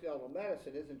 Musculoskeletal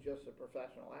medicine isn't just the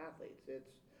professional athletes.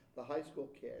 It's the high school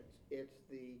kids. It's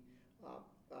the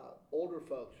older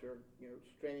folks who are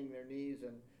straining their knees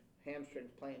and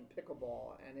hamstrings playing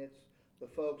pickleball, and it's the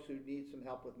folks who need some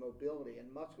help with mobility. And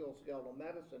musculoskeletal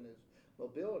medicine is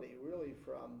mobility really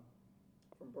from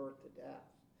birth to death.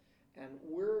 And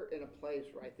we're in a place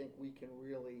where I think we can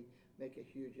really make a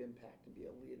huge impact and be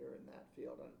a leader in that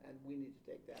field, and we need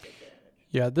to take that advantage.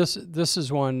 Yeah, this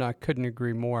is one I couldn't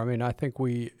agree more. I mean, I think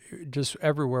we just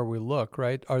everywhere we look,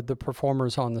 right, are the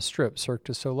performers on the Strip, Cirque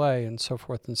du Soleil, and so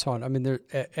forth and so on. I mean,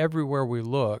 everywhere we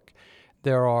look,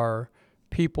 there are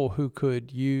people who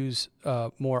could use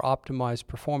more optimized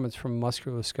performance from a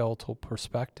musculoskeletal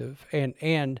perspective,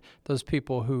 and those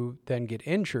people who then get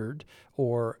injured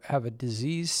or have a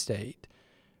disease state,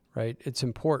 right? It's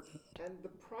important. And the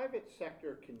private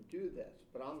sector can do this,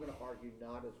 but I'm going to argue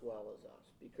not as well as us,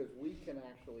 because we can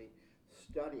actually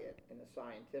study it in a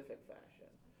scientific fashion.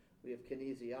 We have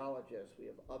kinesiologists, we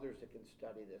have others that can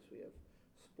study this, we have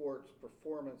sports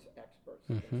performance experts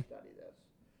that can study this.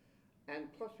 And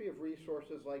plus we have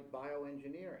resources like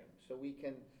bioengineering, so we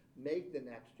can make the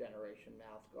next generation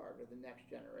mouth guard or the next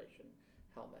generation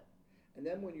helmet. And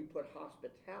then when you put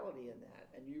hospitality in that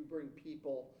and you bring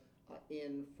people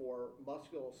in for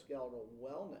musculoskeletal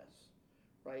wellness,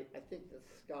 right, I think the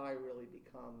sky really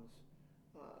becomes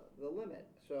the limit.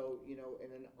 So, in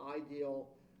an ideal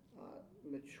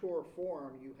mature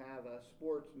form, you have a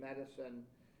sports medicine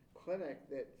clinic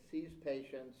that sees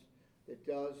patients, that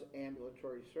does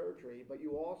ambulatory surgery, but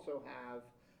you also have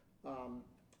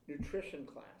nutrition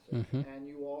classes, and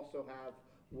you also have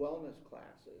wellness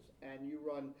classes, and you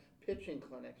run pitching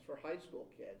clinics for high school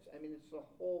kids. I mean, it's the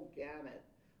whole gamut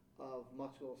of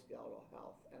musculoskeletal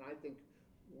health, and I think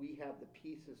we have the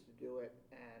pieces to do it,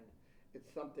 and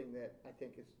it's something that I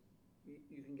think is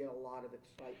you can get a lot of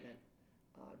excitement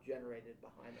generated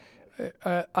behind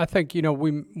that. I think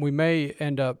we may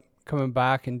end up coming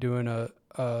back and doing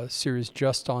a series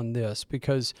just on this,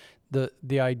 because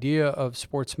the idea of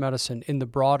sports medicine in the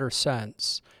broader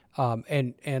sense,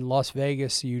 and Las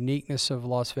Vegas, the uniqueness of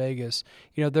Las Vegas,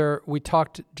 we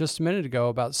talked just a minute ago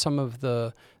about some of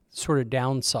the sort of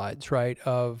downsides, right,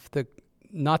 of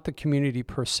not the community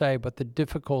per se, but the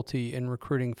difficulty in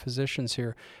recruiting physicians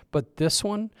here. But this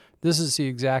is the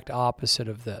exact opposite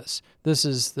of this. This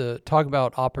is talk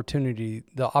about opportunity.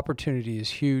 The opportunity is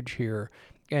huge here.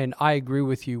 And I agree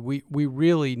with you. We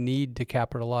really need to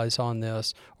capitalize on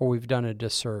this, or we've done a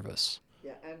disservice.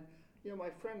 Yeah, and my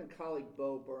friend and colleague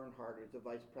Bo Bernhardt, who's the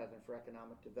Vice President for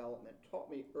Economic Development, taught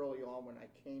me early on when I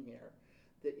came here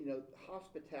that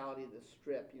hospitality, the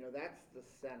Strip, that's the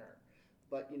center.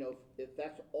 But if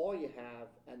that's all you have,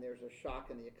 and there's a shock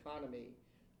in the economy,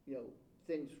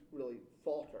 things really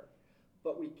falter.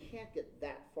 But we can't get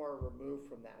that far removed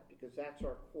from that, because that's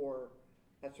our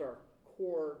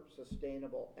core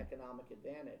sustainable economic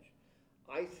advantage.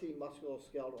 I see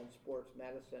musculoskeletal and sports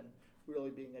medicine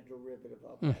really being a derivative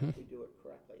of that if we do it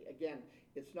correctly. Again,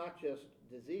 it's not just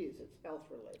disease, it's health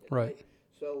related. Right.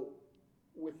 So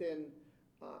within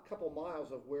a couple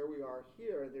miles of where we are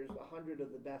here, there's 100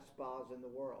 of the best spas in the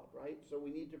world, right? So we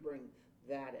need to bring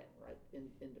that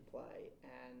into play.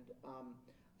 And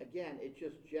again, it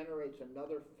just generates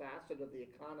another facet of the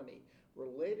economy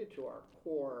related to our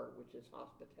core, which is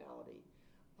hospitality,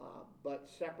 but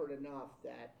separate enough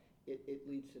that it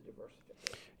leads to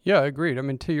diversification. Yeah, agreed. I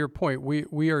mean, to your point,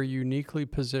 we are uniquely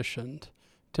positioned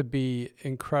to be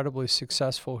incredibly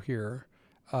successful here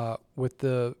with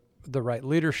the right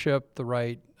leadership, the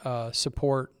right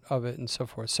support of it, and so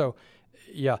forth. So,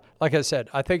 yeah, like I said,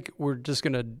 I think we're just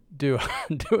going to do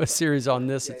a series on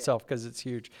this itself, because it's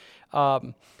huge.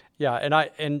 And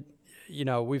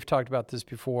we've talked about this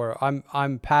before.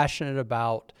 I'm passionate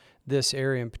about this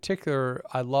area in particular.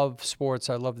 I love sports.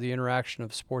 I love the interaction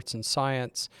of sports and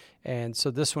science, and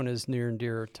so this one is near and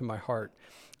dear to my heart.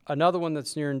 Another one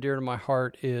that's near and dear to my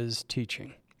heart is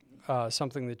teaching,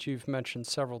 something that you've mentioned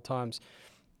several times.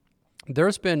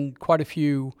 There's been quite a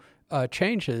few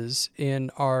changes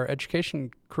in our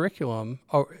education curriculum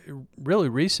really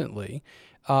recently.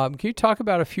 Can you talk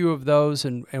about a few of those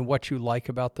and what you like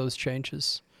about those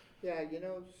changes? Yeah,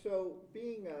 so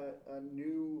being a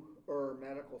newer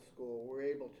medical school, we're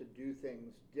able to do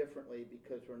things differently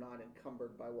because we're not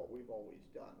encumbered by what we've always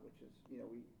done, which is, we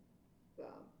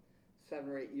 7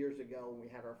 or 8 years ago when we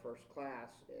had our first class,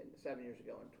 7 years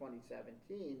ago in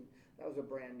 2017, that was a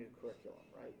brand new curriculum,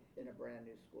 right, in a brand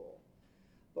new school.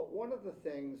 But one of the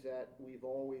things that we've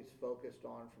always focused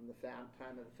on from the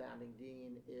time of the founding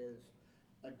dean is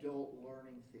adult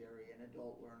learning theory and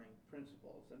adult learning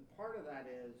principles. And part of that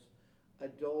is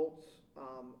adults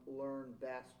learn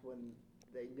best when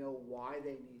they know why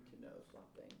they need to know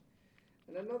something.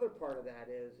 And another part of that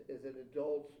is that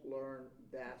adults learn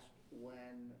best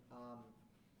when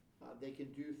they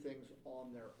can do things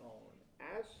on their own.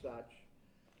 As such,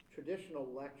 traditional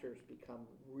lectures become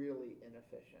really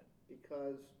inefficient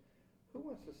because who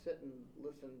wants to sit and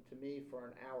listen to me for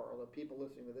an hour? Although people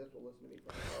listening to this will listen to me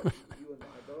for an hour, you and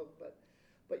I both.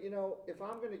 But you know, if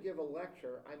I'm going to give a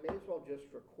lecture, I may as well just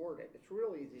record it. It's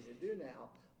real easy to do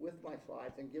now with my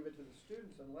slides and give it to the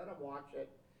students and let them watch it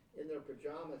in their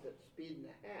pajamas at speed and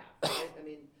a half, right? I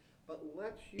mean, but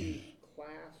let's use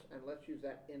class and let's use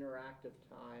that interactive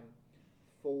time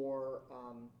for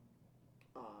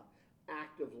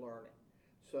active learning.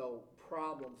 So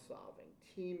problem solving,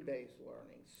 team-based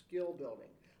learning, skill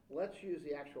building. Let's use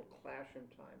the actual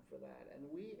classroom time for that. And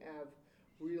we have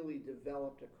really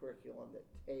developed a curriculum that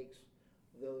takes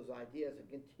those ideas and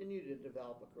continue to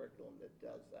develop a curriculum that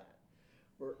does that.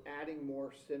 We're adding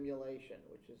more simulation,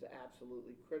 which is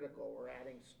absolutely critical. We're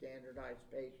adding standardized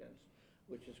patients,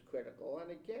 which is critical.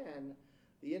 And again,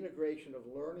 the integration of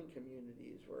learning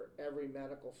communities where every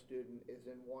medical student is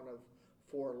in one of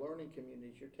 4 learning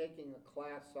communities. You're taking a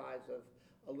class size of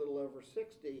a little over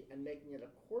 60 and making it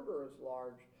a quarter as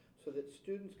large so that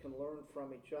students can learn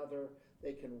from each other,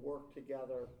 they can work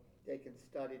together, they can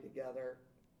study together,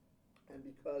 and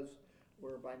because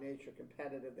we're by nature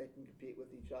competitive, they can compete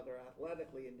with each other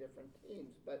athletically in different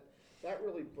teams. But that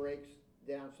really breaks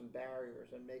down some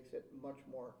barriers and makes it much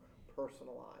more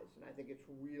personalized, and I think it's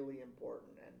really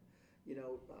important. And you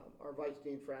know, our Vice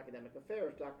Dean for Academic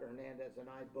Affairs, Dr. Hernandez, and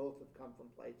I both have come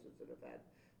from places that have had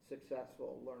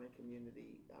successful learning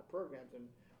community programs and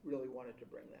really wanted to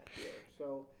bring that here.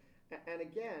 So, and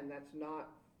again, that's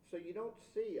not, so you don't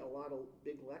see a lot of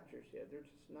big lectures here. They're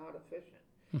just not efficient.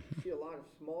 You see a lot of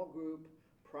small group,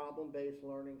 problem-based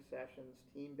learning sessions,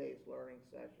 team-based learning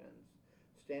sessions,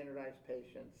 standardized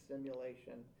patients,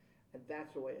 simulation, and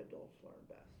that's the way adults learn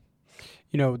best.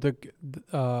 You know,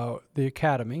 the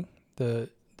academy, the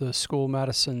school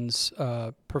medicine's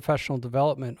professional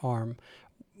development arm,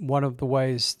 one of the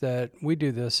ways that we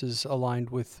do this is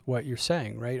aligned with what you're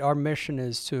saying, right? Our mission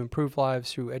is to improve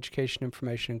lives through education,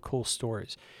 information, and cool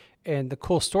stories. And the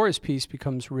cool stories piece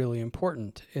becomes really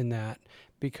important in that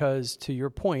because, to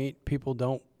your point, people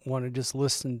don't want to just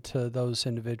listen to those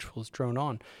individuals drone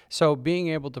on. So being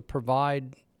able to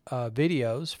provide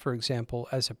videos, for example,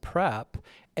 as a prep,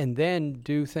 and then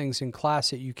do things in class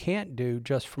that you can't do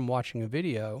just from watching a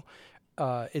video,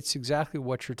 it's exactly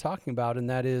what you're talking about, and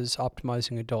that is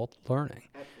optimizing adult learning.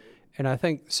 Absolutely. And I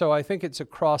think it's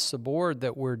across the board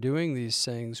that we're doing these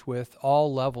things with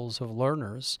all levels of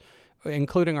learners,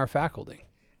 including our faculty.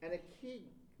 And a key,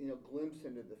 glimpse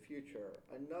into the future,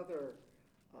 another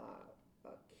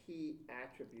key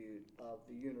attribute of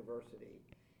the university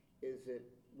is that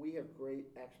we have great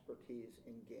expertise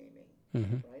in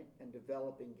gaming, right, and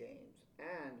developing games.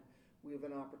 And we have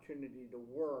an opportunity to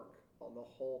work on the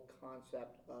whole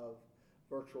concept of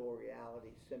virtual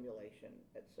reality, simulation,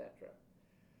 etc.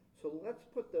 So let's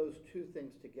put those two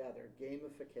things together,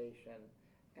 gamification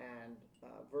and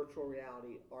virtual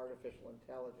reality, artificial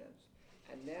intelligence.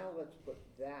 And now let's put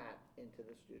that into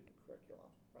the student curriculum,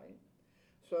 right?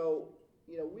 So,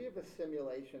 we have a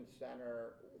simulation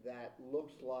center that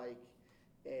looks like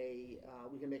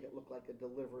we can make it look like a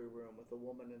delivery room with a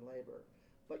woman in labor.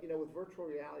 But, with virtual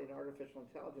reality and artificial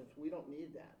intelligence, we don't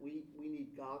need that. We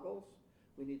need goggles,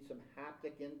 we need some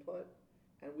haptic input,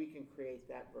 and we can create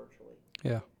that virtually.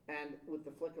 Yeah. And with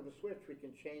the flick of a switch, we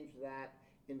can change that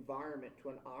environment to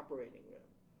an operating room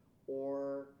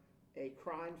or a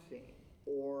crime scene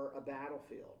or a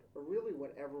battlefield or really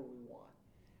whatever we want.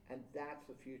 And that's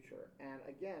the future. And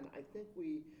again, I think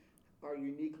we are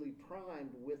uniquely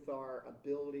primed with our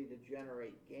ability to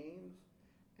generate games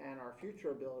and our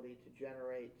future ability to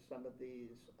generate some of these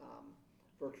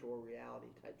virtual reality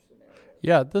type scenarios.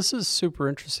 Yeah, this is super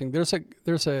interesting. There's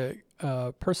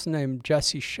a person named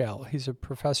Jesse Schell. He's a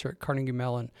professor at Carnegie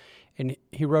Mellon, and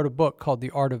he wrote a book called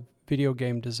The Art of Video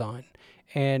Game Design.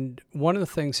 And one of the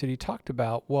things that he talked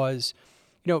about was,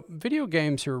 video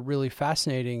games are really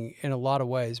fascinating in a lot of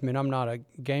ways. I mean, I'm not a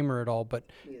gamer at all, but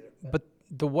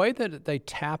the way that they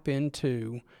tap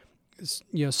into,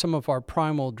 some of our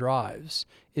primal drives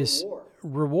is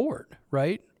reward,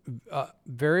 right?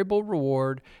 Variable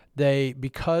reward.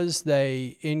 Because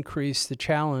they increase the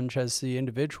challenge as the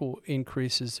individual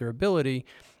increases their ability,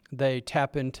 They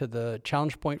tap into the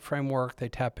challenge point framework. They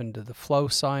tap into the flow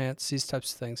science, these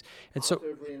types of things. And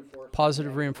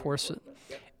positive reinforcement.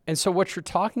 Yep. And so what you're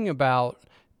talking about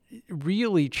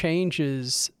really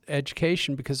changes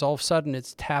education, because all of a sudden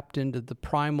it's tapped into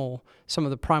some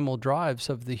of the primal drives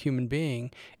of the human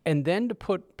being. And then to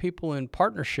put people in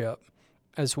partnership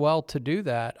as well to do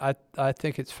that, I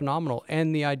think it's phenomenal.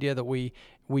 And the idea that we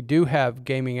do have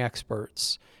gaming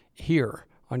experts here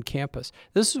on campus.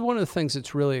 This is one of the things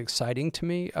that's really exciting to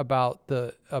me about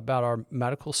our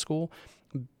medical school,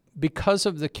 because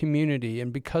of the community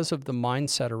and because of the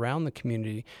mindset around the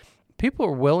community. People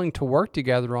are willing to work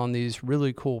together on these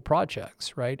really cool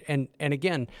projects, right? And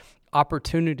again,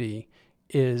 opportunity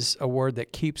is a word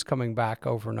that keeps coming back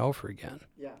over and over again.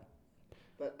 Yeah,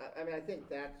 but I mean, I think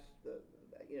that's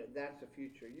the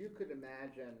future. You could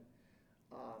imagine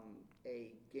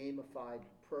a gamified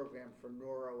program for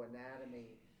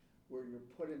neuroanatomy where you're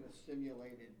put in a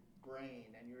simulated brain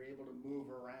and you're able to move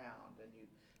around, and you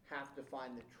have to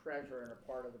find the treasure in a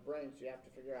part of the brain, so you have to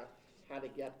figure out how to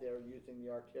get there using the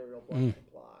arterial blood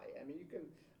supply. I mean, you can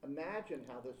imagine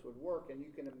how this would work, and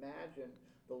you can imagine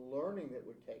the learning that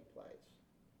would take place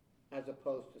as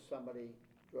opposed to somebody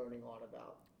droning on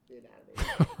about the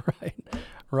anatomy.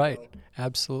 Right. So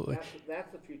Absolutely.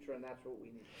 That's the future, and that's what we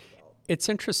need to develop. It's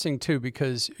interesting, too,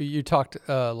 because you talked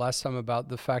last time about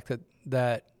the fact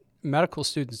that medical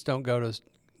students don't go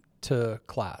to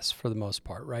class for the most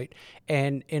part, right?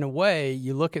 And in a way,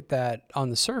 you look at that on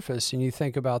the surface and you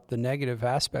think about the negative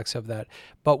aspects of that.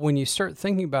 But when you start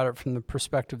thinking about it from the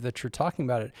perspective that you're talking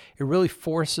about it really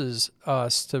forces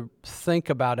us to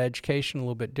think about education a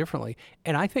little bit differently.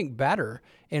 And I think better,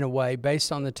 in a way,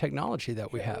 based on the technology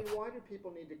that we have. I mean, why do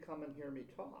people need to come and hear me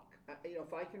talk?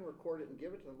 If I can record it and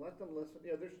give it to them, let them listen.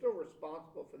 They're still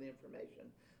responsible for the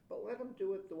information, but let them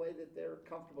do it the way that they're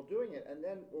comfortable doing it. And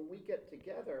then when we get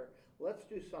together, let's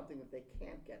do something that they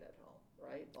can't get at home,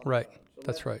 right? Right. So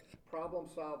that's right. Problem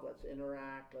solve, let's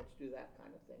interact, let's do that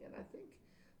kind of thing. And I think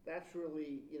that's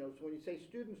really, so when you say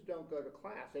students don't go to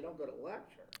class, they don't go to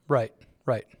lecture. Right.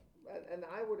 And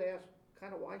I would ask,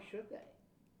 kind of, why should they?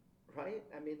 Right?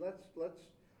 I mean, let's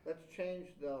change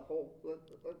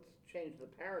let's change the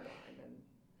paradigm and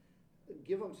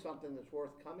give them something that's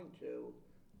worth coming to,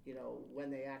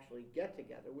 when they actually get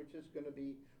together, which is going to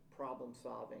be problem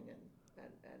solving and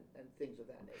things of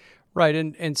that nature. Right,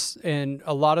 and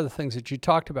a lot of the things that you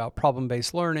talked about,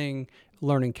 problem-based learning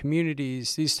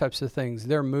communities, these types of things,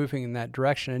 they're moving in that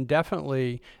direction. And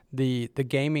definitely the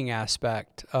gaming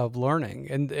aspect of learning,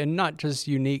 and not just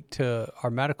unique to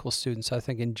our medical students. I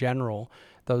think in general,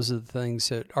 those are the things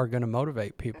that are going to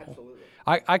motivate people. Absolutely.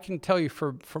 I can tell you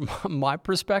from my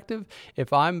perspective,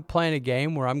 if I'm playing a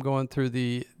game where I'm going through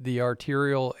the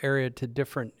arterial area to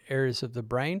different areas of the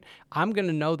brain, I'm going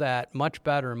to know that much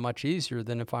better and much easier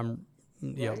than if I'm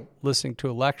listening to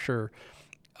a lecture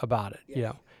about it.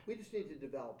 Yeah. We just need to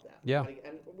develop that. Yeah.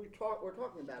 And we're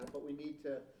talking about it, but we need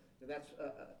to.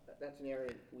 That's an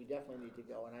area we definitely need to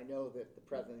go, and I know that the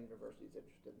president of the university is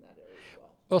interested in that area as well.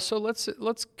 Well, so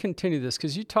let's continue this,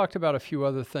 because you talked about a few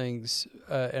other things,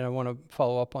 and I want to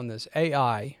follow up on this.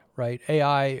 AI, right?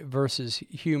 AI versus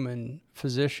human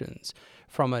physicians,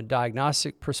 from a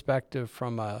diagnostic perspective,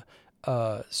 from a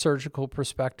surgical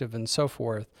perspective, and so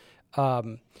forth.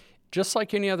 Just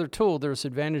like any other tool, there's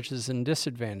advantages and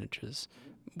disadvantages.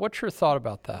 What's your thought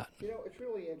about that? It's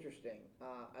really interesting.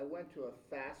 I went to a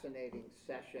fascinating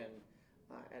session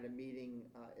at a meeting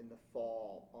in the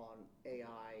fall on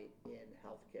AI in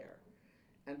healthcare.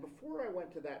 And before I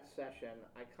went to that session,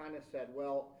 I kind of said,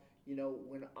 well,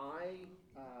 when I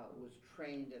was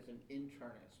trained as an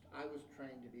internist, I was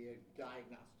trained to be a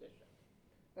diagnostician.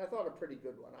 And I thought a pretty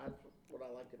good one. That's what I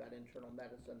liked about internal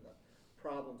medicine, the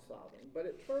problem solving. But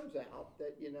it turns out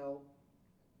that,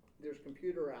 there's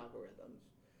computer algorithms.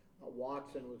 IBM's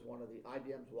Watson was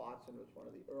one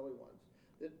of the early ones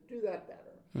that do that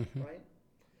better, right?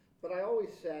 But I always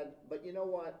said, but you know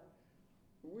what?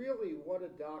 Really, what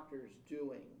a doctor's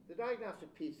doing, the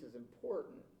diagnostic piece is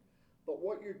important, but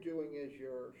what you're doing is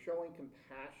you're showing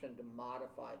compassion to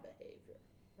modify behavior,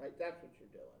 right? That's what you're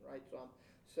doing, right? So I'm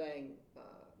saying,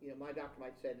 my doctor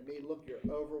might say to me, look, you're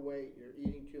overweight, you're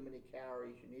eating too many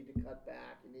calories, you need to cut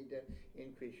back, you need to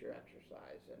increase your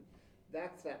exercise, and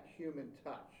that's that human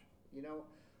touch.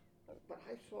 But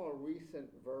I saw a recent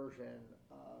version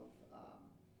of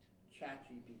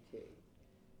ChatGPT,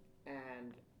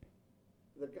 and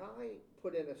the guy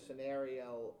put in a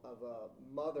scenario of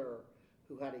a mother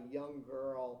who had a young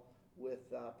girl with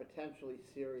potentially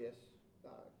serious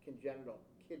congenital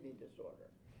kidney disorder.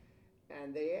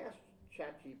 And they asked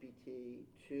ChatGPT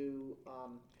to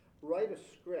write a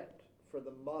script for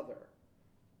the mother.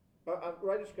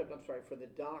 Write a script, I'm sorry, for the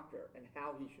doctor and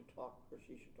how he should talk or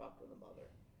she should talk to the mother.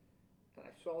 And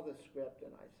I saw this script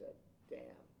and I said,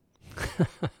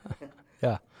 damn.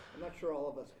 Yeah. I'm not sure all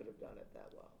of us could have done it that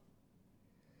well.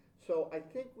 So I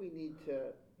think we need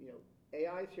to,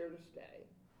 AI is here to stay.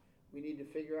 We need to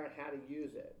figure out how to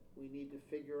use it. We need to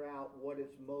figure out what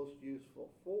it's most useful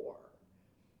for.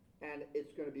 And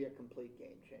it's going to be a complete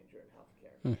game changer in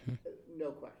healthcare. Mm-hmm.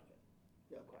 No question.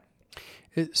 No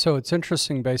question. So it's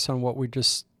interesting based on what we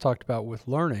just talked about with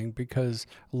learning, because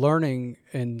learning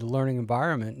in the learning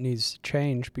environment needs to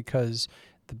change because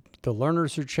the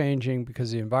learners are changing,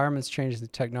 because the environment's changing, the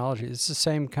technology. It's the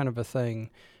same kind of a thing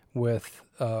with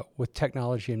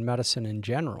technology and medicine in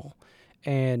general.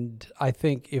 And I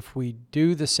think if we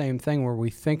do the same thing where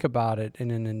we think about it in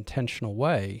an intentional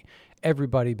way,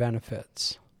 everybody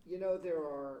benefits. There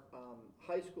are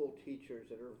high school teachers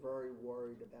that are very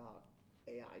worried about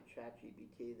AI,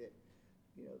 ChatGPT, that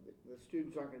the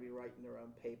students aren't going to be writing their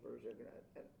own papers.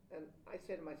 And I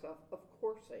say to myself, of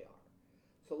course they are.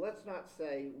 So let's not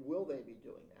say, will they be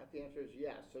doing that? The answer is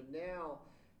yes. So now,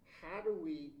 how do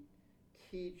we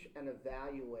teach and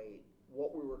evaluate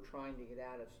what we were trying to get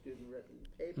out of student-written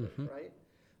papers, right?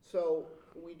 So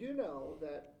we do know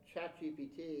that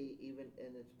ChatGPT, even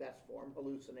in its best form,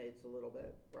 hallucinates a little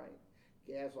bit, right?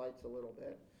 Gaslights a little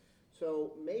bit.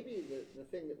 So maybe the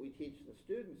thing that we teach the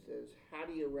students is, how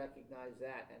do you recognize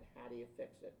that and how do you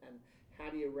fix it? And how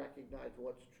do you recognize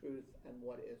what's truth and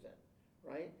what isn't,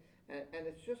 right? And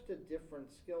it's just a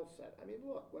different skill set. I mean,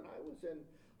 look, when I was in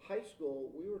high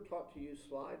school, we were taught to use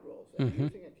slide rules, and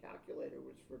using a calculator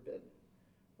was forbidden,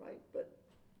 right? But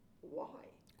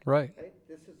why? Right.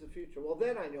 This is the future. Well,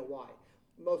 then I know why.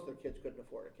 Most of the kids couldn't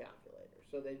afford a calculator,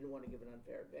 so they didn't want to give an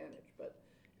unfair advantage. But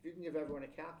if you can give everyone a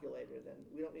calculator, then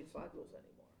we don't need slide rules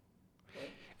anymore.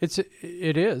 Right?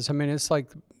 It is. I mean, it's like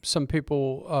some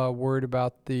people worried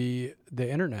about the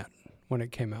internet when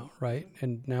it came out, right?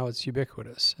 And now it's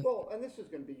ubiquitous. Well, and this is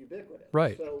going to be ubiquitous.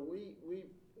 Right. So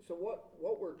so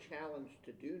what we're challenged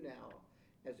to do now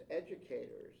as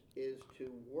educators is to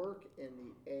work in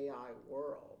the AI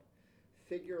world,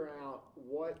 figure out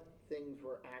what things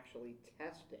we're actually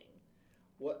testing,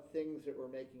 what things that we're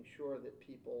making sure that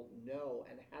people know,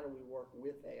 and how do we work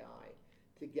with AI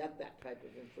to get that type of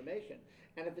information.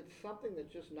 And if it's something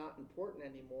that's just not important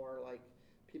anymore, like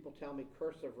people tell me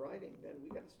cursive writing, then we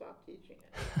got to stop teaching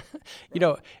it.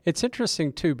 Right? It's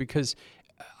interesting too, because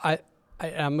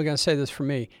I'm going to say this for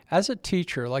me as a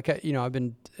teacher. Like I've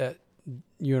been at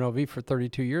UNLV for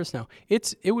 32 years now.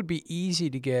 It would be easy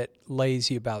to get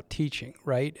lazy about teaching,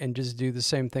 right, and just do the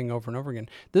same thing over and over again.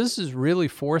 This is really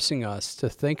forcing us to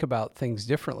think about things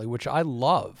differently, which I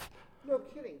love. No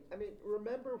kidding. I mean,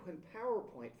 remember when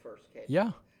PowerPoint first came?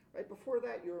 Yeah. Right before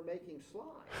that, you were making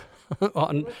slides.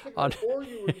 Or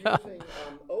you were using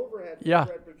overhead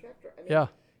projector. I mean,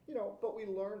 but we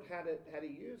learned how to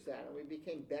use that, and we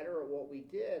became better at what we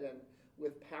did. And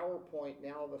with PowerPoint,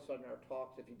 now all of a sudden our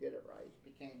talks, if you did it right,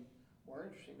 became more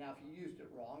interesting. Now, if you used it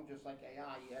wrong, just like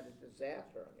AI, you had a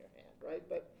disaster on your hand, right?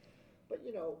 But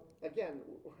again,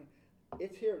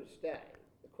 it's here to stay.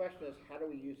 The question is, how do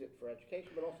we use it for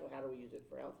education, but also how do we use it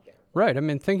for healthcare? Right. I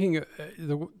mean, thinking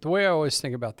the way I always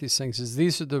think about these things is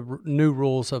these are the new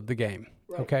rules of the game.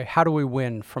 Right. Okay, how do we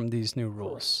win from these new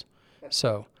rules?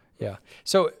 So yeah.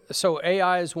 So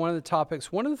AI is one of the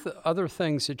topics. One of the other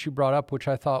things that you brought up, which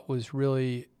I thought was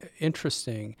really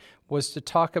interesting, was to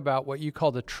talk about what you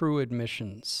call the true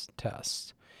admissions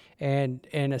test, and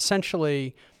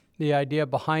essentially the idea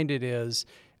behind it is,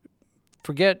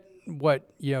 forget what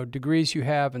degrees you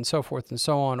have and so forth and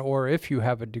so on, or if you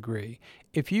have a degree,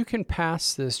 if you can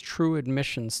pass this true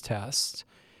admissions test,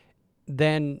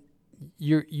 then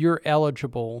you're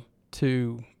eligible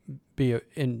to be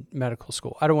in medical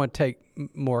school. I don't want to take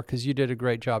more because you did a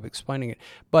great job explaining it,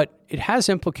 but it has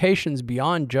implications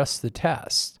beyond just the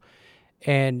test,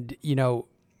 and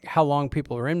how long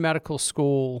people are in medical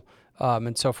school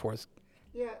and so forth.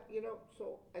 Yeah,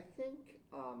 so I think,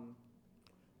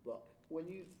 look, when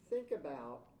you think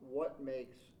about what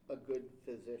makes a good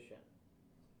physician,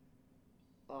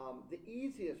 the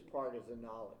easiest part is the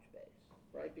knowledge base,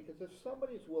 right? Because if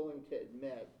somebody's willing to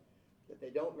admit that they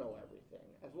don't know everything,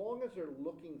 as long as they're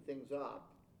looking things up,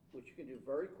 which you can do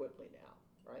very quickly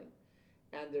now, right?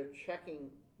 And they're checking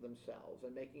themselves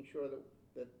and making sure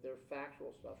that their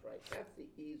factual stuff's right. That's the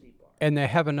easy part. And they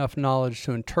have enough knowledge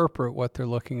to interpret what they're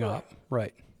looking up.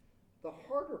 Right. The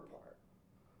harder part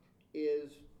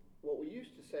is what we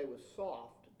used to say was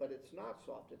soft, but it's not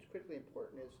soft. It's critically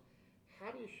important, is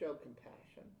how do you show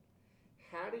compassion?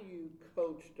 How do you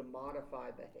coach to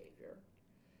modify behavior?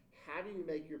 how do you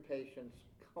make your patients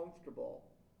comfortable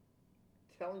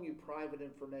telling you private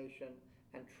information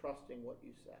and trusting what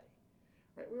you say?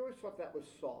 Right? We always thought that was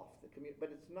soft, but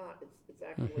it's not. It's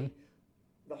actually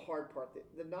the hard part.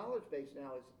 The knowledge base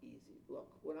now is easy. Look,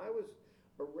 when I was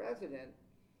a resident,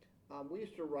 we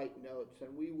used to write notes,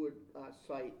 and we would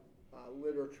cite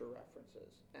literature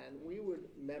references, and we would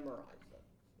memorize them,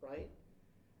 right?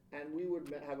 And we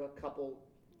would have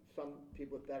some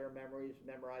people with better memories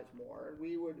memorize more, and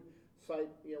we would cite,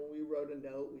 when we wrote a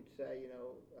note, we'd say,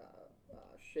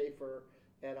 Schaefer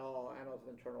et al., Annals of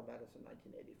Internal Medicine,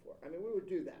 1984. I mean, we would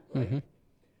do that, right?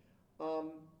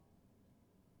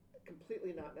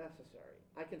 Completely not necessary.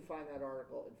 I can find that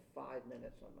article in 5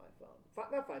 minutes on my phone.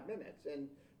 Not 5 minutes, in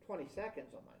 20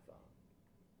 seconds on my phone,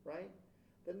 right?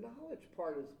 The knowledge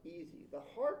part is easy. The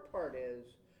hard part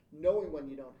is knowing when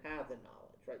you don't have the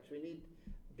knowledge, right? So we need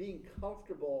being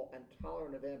comfortable and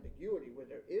tolerant of ambiguity where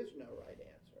there is no right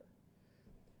answer.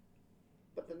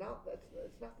 But it's not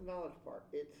the knowledge part.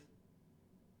 It's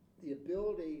the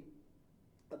ability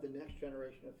of the next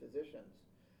generation of physicians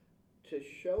to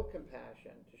show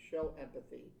compassion, to show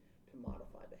empathy, to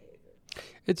modify behavior.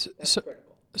 That's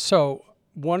critical. So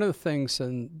one of the things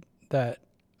that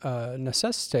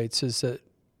necessitates is that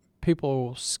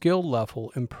people's skill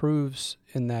level improves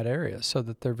in that area so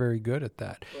that they're very good at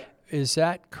that. Right. Is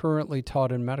that currently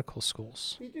taught in medical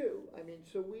schools? We do. I mean,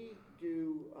 so we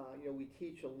do.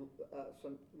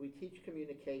 We teach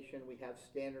communication. We have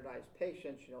standardized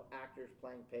patients. Actors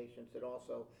playing patients that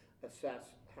also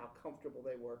assess how comfortable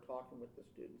they were talking with the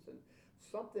students. And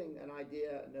an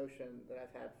idea, a notion that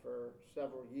I've had for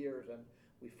several years, and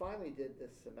we finally did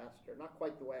this semester. Not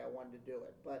quite the way I wanted to do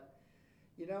it, but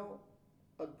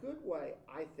a good way,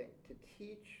 I think, to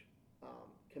teach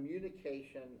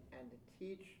communication and to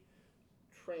teach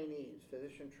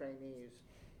physician trainees,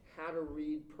 how to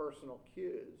read personal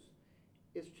cues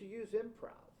is to use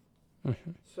improv.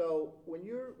 So when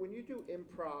you do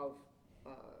improv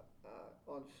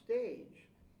on stage,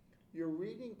 you're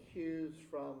reading cues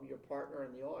from your partner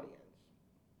in the audience.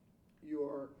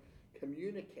 You're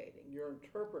communicating, you're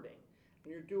interpreting,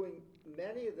 and you're doing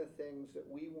many of the things that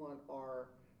we want our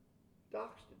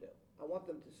docs to do. I want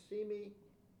them to see me,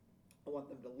 I want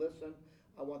them to listen,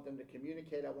 I want them to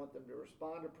communicate, I want them to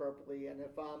respond appropriately, and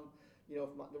if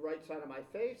the right side of my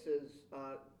face is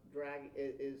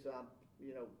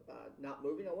not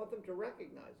moving, I want them to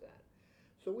recognize that.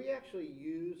 So we actually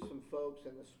use some folks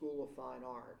in the School of Fine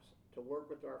Arts to work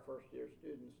with our first-year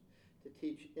students to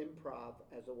teach improv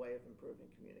as a way of improving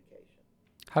communication.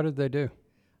 How did they do?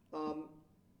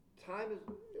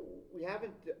 We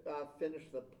haven't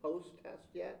finished the post-test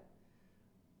yet,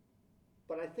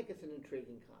 but I think it's an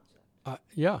intriguing concept.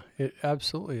 Yeah, it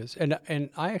absolutely is. And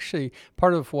I actually,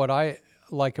 part of what I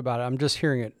like about it, I'm just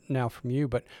hearing it now from you,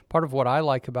 but part of what I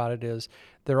like about it is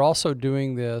they're also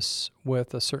doing this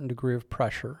with a certain degree of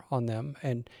pressure on them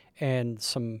and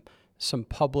some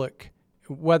public,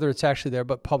 whether it's actually there,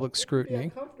 but public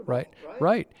scrutiny,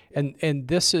 right? And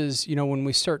this is, when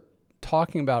we start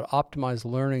talking about optimized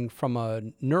learning from a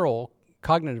neural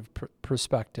cognitive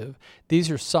perspective, these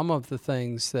are some of the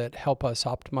things that help us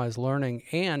optimize learning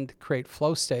and create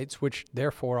flow states, which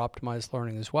therefore optimize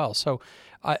learning as well. So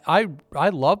I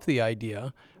love the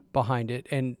idea behind it,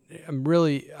 and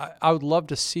I would love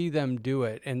to see them do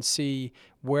it and see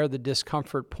where the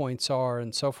discomfort points are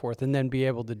and so forth, and then be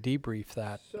able to debrief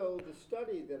that. So the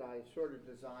study that I sort of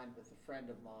designed with a friend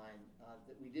of mine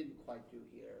that we didn't quite do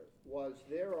here was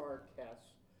there are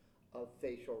tests of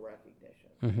facial recognition.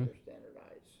 They're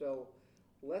standardized. So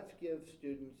let's give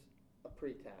students a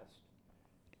pretest.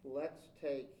 Let's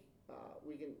take,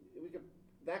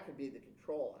 that could be the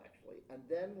control actually, and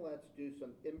then let's do some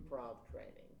improv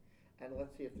training, and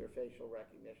let's see if their facial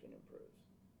recognition improves.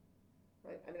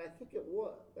 Right? I mean, I think it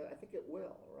would. I think it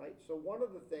will. Right? So one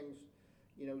of the things,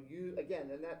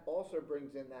 and that also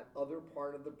brings in that other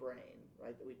part of the brain,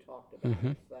 right, that we talked about.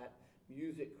 It's that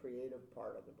music creative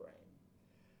part of the brain.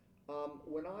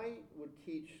 When I would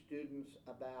teach students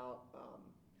about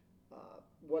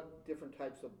what different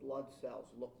types of blood cells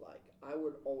look like, I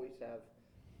would always have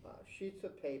sheets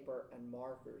of paper and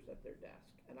markers at their desk,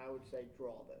 and I would say,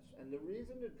 draw this. And the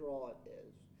reason to draw it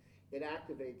is it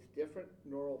activates different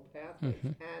neural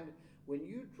pathways, and when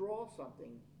you draw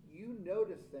something, you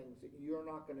notice things that you're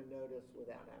not going to notice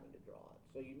without having to draw it.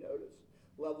 So you notice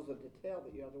levels of detail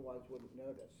that you otherwise wouldn't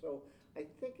notice. So I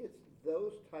think it's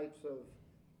those types of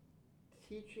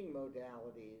teaching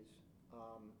modalities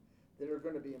that are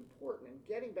going to be important. And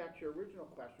getting back to your original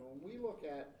question, when we look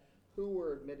at who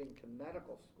we're admitting to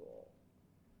medical school,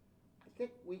 I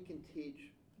think we can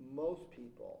teach most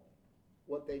people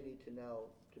what they need to know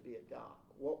to be a doc.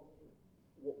 What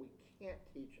we can't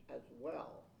teach as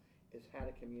well is how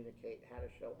to communicate, how to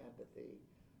show empathy,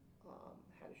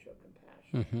 how to show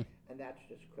compassion, and that's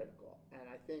just critical. And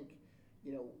I think,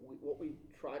 what we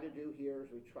try to do here is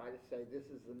we try to say this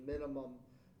is the minimum,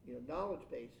 knowledge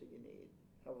base that you need.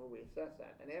 However, we assess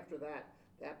that, and after that,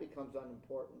 that becomes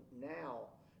unimportant. Now,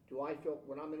 do I feel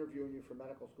when I'm interviewing you for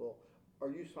medical school, are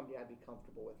you somebody I'd be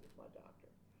comfortable with as my doctor?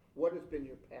 What has been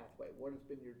your pathway? What has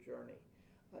been your journey?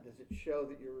 Does it show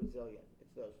that you're resilient?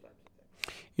 It's those types of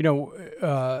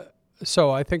things.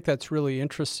 So I think that's really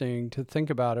interesting to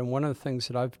think about. And one of the things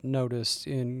that I've noticed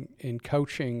in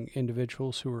coaching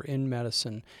individuals who are in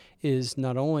medicine is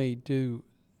not only do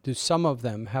some of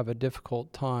them have a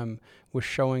difficult time with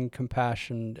showing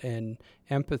compassion and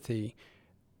empathy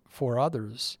for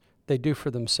others, they do for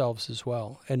themselves as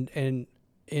well. And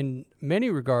in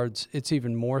many regards, it's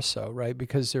even more so, right?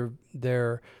 Because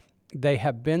they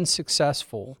have been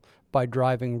successful by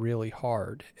driving really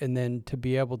hard, and then to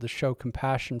be able to show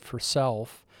compassion for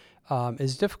self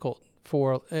is difficult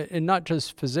for, and not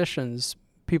just physicians,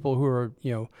 people who are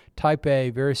type A,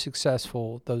 very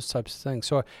successful, those types of things.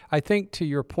 So I think to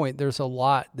your point, there's a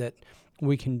lot that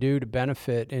we can do to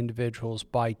benefit individuals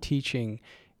by teaching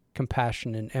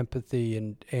compassion and empathy,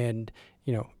 and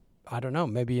I don't know,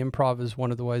 maybe improv is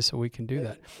one of the ways that we can do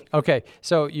that. Okay,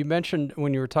 so you mentioned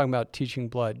when you were talking about teaching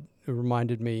blood, it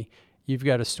reminded me, you've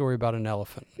got a story about an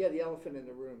elephant. Yeah, the elephant in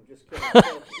the room. Just kidding.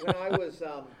 So when I was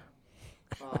a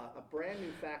brand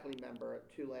new faculty member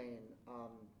at Tulane,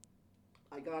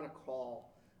 I got a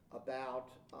call about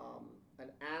an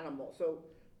animal. So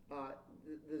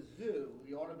the zoo,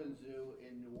 the Audubon Zoo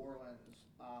in New Orleans,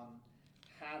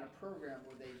 had a program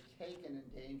where they take an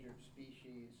endangered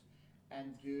species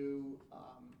and do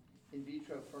in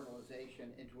vitro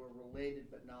fertilization into a related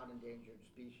but not endangered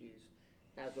species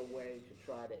as a way to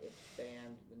try to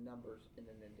expand the numbers in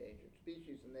an endangered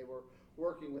species. And they were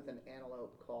working with an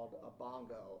antelope called a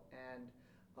bongo. And,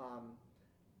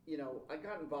 I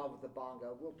got involved with the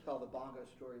bongo. We'll tell the bongo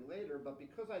story later, but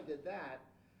because I did that,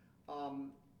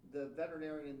 the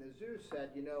veterinarian in the zoo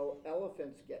said,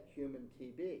 elephants get human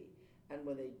TB. And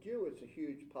when they do, it's a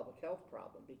huge public health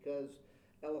problem because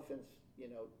elephants,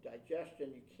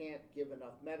 digestion, you can't give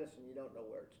enough medicine, you don't know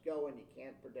where it's going, you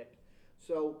can't predict.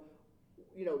 So,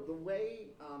 the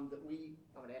way that I'm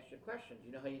going to ask you a question. Do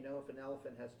you know how you know if an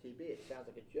elephant has TB? It sounds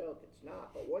like a joke. It's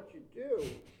not. But what you do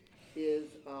is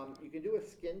you can do a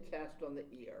skin test on the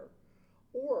ear,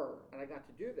 or, and I got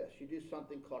to do this, you do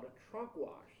something called a trunk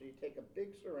wash. So you take a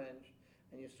big syringe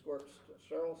and you squirt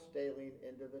sterile saline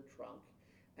into the trunk,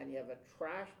 and you have a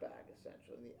trash bag,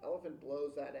 essentially. And the elephant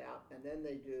blows that out, and then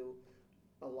they do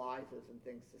ELISAs and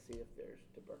things to see if there's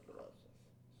tuberculosis.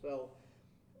 So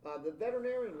the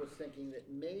veterinarian was thinking that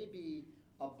maybe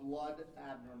a blood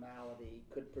abnormality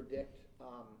could predict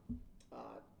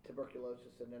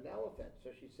tuberculosis in an elephant. So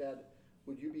she said,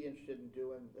 would you be interested in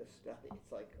doing this study?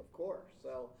 It's like, of course.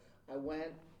 So I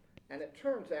went, and it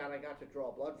turns out I got to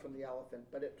draw blood from the elephant,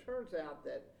 but it turns out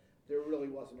that there really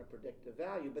wasn't a predictive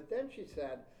value. But then she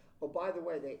said, oh, by the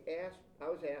way, I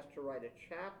was asked to write a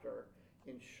chapter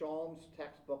in Shalm's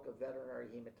textbook of veterinary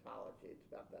hematology. It's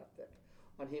about that thick,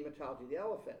 on hematology of the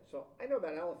elephant. So I know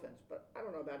about elephants, but I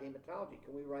don't know about hematology.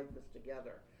 Can we write this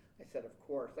together? I said, of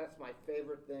course. That's my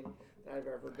favorite thing that I've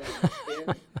ever done.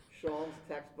 In Shalm's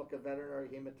textbook of veterinary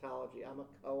hematology, I'm a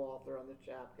co-author on the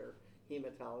chapter,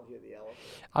 Hematology of the Elephant.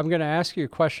 I'm going to ask you a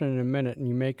question in a minute, and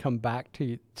you may come back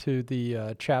to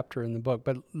the chapter in the book.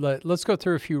 But let's go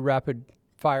through a few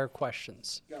rapid-fire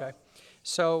questions. Go. Okay.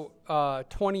 So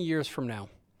 20 years from now,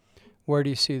 where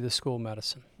do you see the School of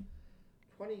Medicine?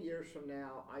 20 years from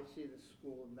now, I see the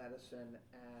School of Medicine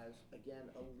as,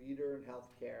 again, a leader in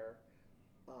healthcare,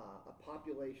 a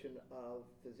population of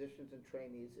physicians and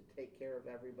trainees that take care of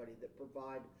everybody, that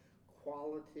provide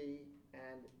quality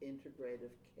and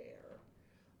integrative care.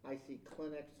 I see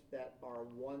clinics that are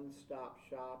one-stop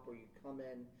shop where you come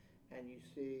in and you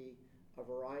see a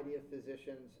variety of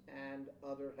physicians and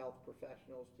other health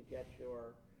professionals to get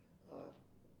your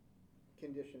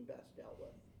condition best dealt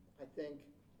with. I think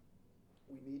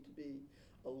we need to be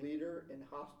a leader in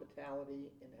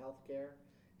hospitality in healthcare.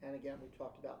 And again, we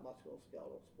talked about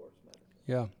musculoskeletal sports medicine.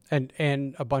 Yeah,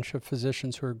 and a bunch of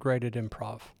physicians who are great at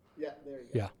improv. Yeah, there you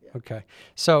go. Yeah. Okay.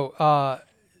 So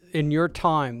in your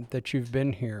time that you've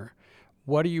been here,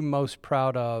 what are you most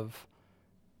proud of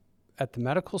at the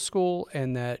medical school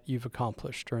and that you've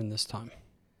accomplished during this time?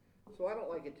 So I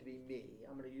don't like it to be me.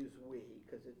 I'm going to use we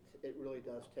because it really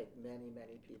does take many,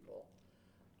 many people.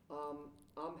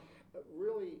 I'm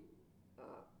really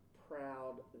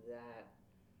proud that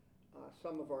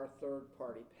some of our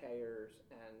third-party payers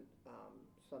and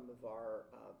some of our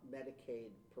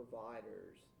Medicaid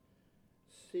providers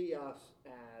see us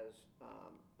as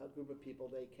a group of people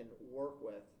they can work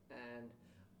with, and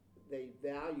they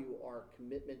value our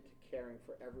commitment to caring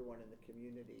for everyone in the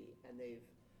community, and they've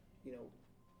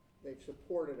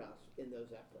supported us in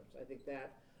those efforts. I think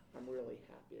that I'm really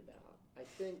happy about. I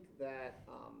think that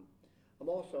I'm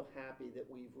also happy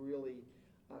that we've really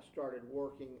started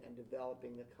working and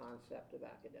developing the concept of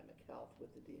academic health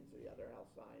with the deans of the other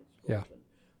health science schools. Yeah. And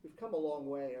we've come a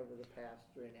long way over the past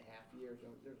 3.5 years,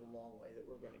 and there's a long way that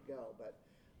we're going to go. But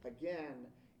again,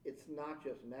 it's not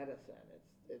just medicine;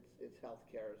 it's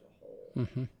healthcare as a whole.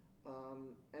 Mm-hmm.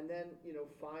 And then,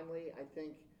 finally, I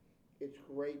think it's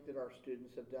great that our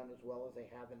students have done as well as they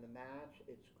have in the match.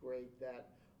 It's great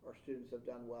that our students have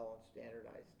done well on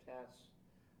standardized tests.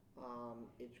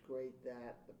 It's great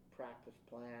that the practice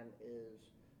plan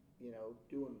is,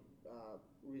 doing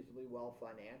reasonably well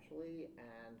financially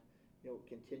and,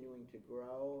 continuing to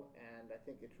grow. And I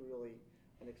think it's really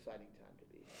an exciting time to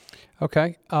be here.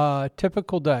 Okay.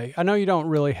 Typical day. I know you don't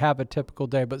really have a typical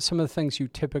day, but some of the things you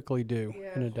typically do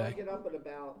in a So I day. get up at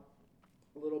about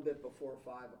a little bit before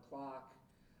 5 o'clock.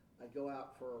 I go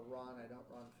out for a run. I don't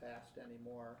run fast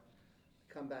anymore.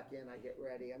 Come back in. I get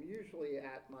ready. I'm usually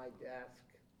at my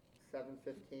desk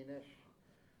 7:15ish.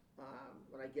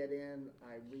 When I get in,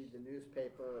 I read the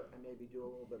newspaper. I maybe do a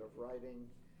little bit of writing.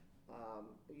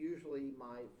 Usually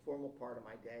my formal part of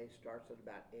my day starts at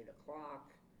about 8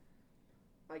 o'clock.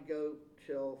 I go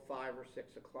till 5 or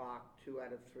 6 o'clock, 2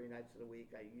 out of 3 nights of the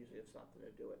week. I usually have something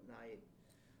to do at night.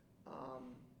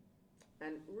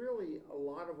 And really, a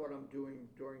lot of what I'm doing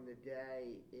during the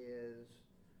day is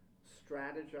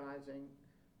strategizing,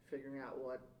 figuring out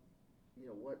what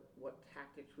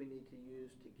tactics we need to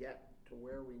use to get to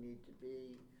where we need to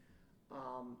be,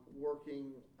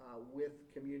 working with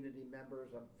community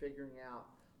members on figuring out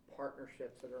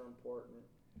partnerships that are important,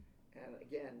 and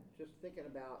again, just thinking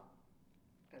about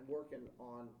and working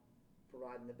on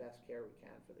providing the best care we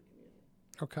can for the community.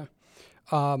 Okay.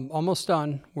 Almost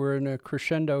done. We're in a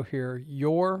crescendo here.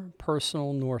 Your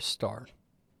personal North Star.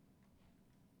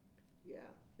 Yeah,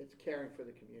 it's caring for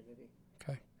the community.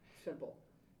 Okay. Simple.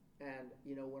 And,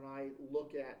 when I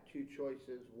look at two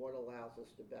choices, what allows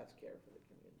us to best care for the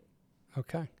community?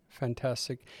 Okay.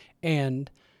 Fantastic.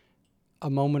 And a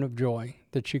moment of joy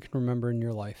that you can remember in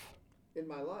your life. In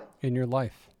my life. In your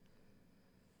life.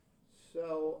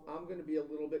 So I'm going to be a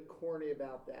little bit corny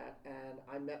about that. And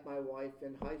I met my wife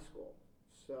in high school.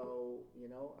 So,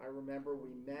 I remember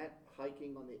we met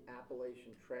hiking on the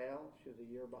Appalachian Trail. She was a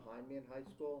year behind me in high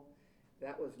school.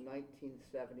 That was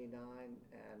 1979,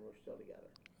 and we're still together.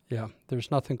 Yeah,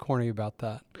 there's nothing corny about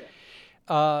that.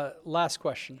 Yeah. Last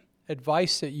question.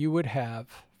 Advice that you would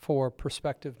have for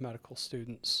prospective medical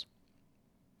students.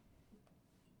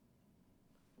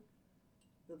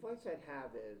 The advice I'd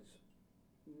have is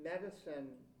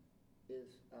medicine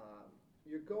is,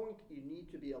 you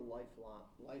need to be a lifelong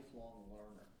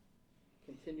learner.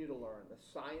 Continue to learn. The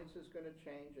science is going to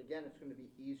change. Again, it's going to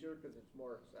be easier because it's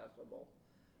more accessible.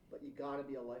 But you got to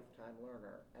be a lifetime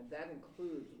learner, and that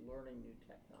includes learning new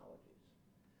technologies.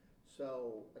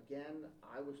 So again,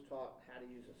 I was taught how to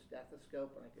use a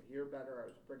stethoscope, and I could hear better.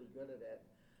 I was pretty good at it.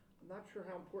 I'm not sure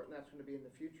how important that's going to be in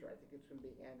the future. I think it's going to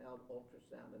be handheld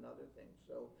ultrasound and other things.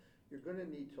 So you're going to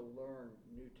need to learn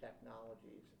new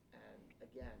technologies, and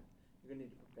again, you're going to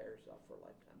need to prepare yourself for a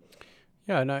lifetime of learning.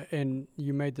 Yeah, and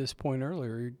you made this point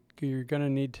earlier. You're going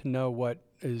to need to know what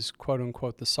is quote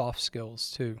unquote the soft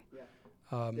skills too. Yeah.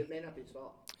 It may not be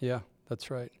solved. Yeah,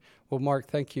 that's right. Well, Mark,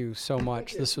 thank you so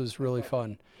much. This was really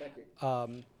fun. Thank you.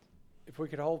 If we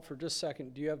could hold for just a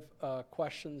second, do you have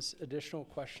questions, additional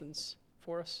questions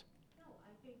for us? No,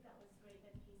 I think that was great.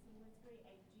 That pacing was great.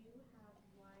 I do have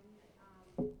one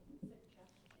suggestion.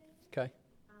 Okay.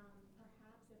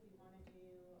 Perhaps if we want to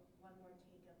do one more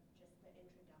take of just the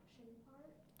introduction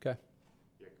part. Okay.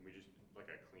 Yeah, can we just, like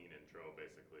a clean intro,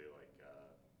 basically, like,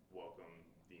 welcome,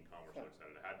 Dean Conn, we're so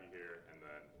excited to have you here, and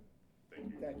then thank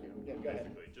you. Thank you. Yeah, go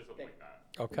ahead. Basically, just something like that.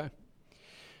 Okay.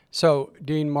 So,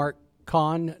 Dean Mark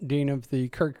Conn, Dean of the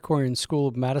Kerkorian School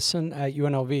of Medicine at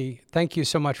UNLV, thank you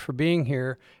so much for being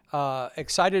here.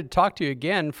 Excited to talk to you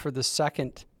again for the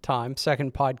second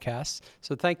podcast.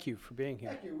 So thank you for being here.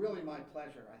 Thank you. Really my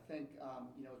pleasure. I think,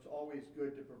 it's always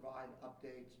good to provide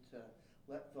updates to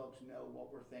let folks know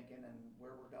what we're thinking and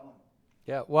where we're going.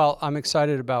 Yeah, well, I'm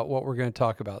excited about what we're going to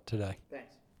talk about today.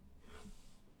 Thanks.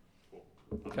 Cool.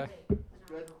 Okay.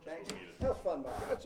 Good. Thanks. That was fun, Mark.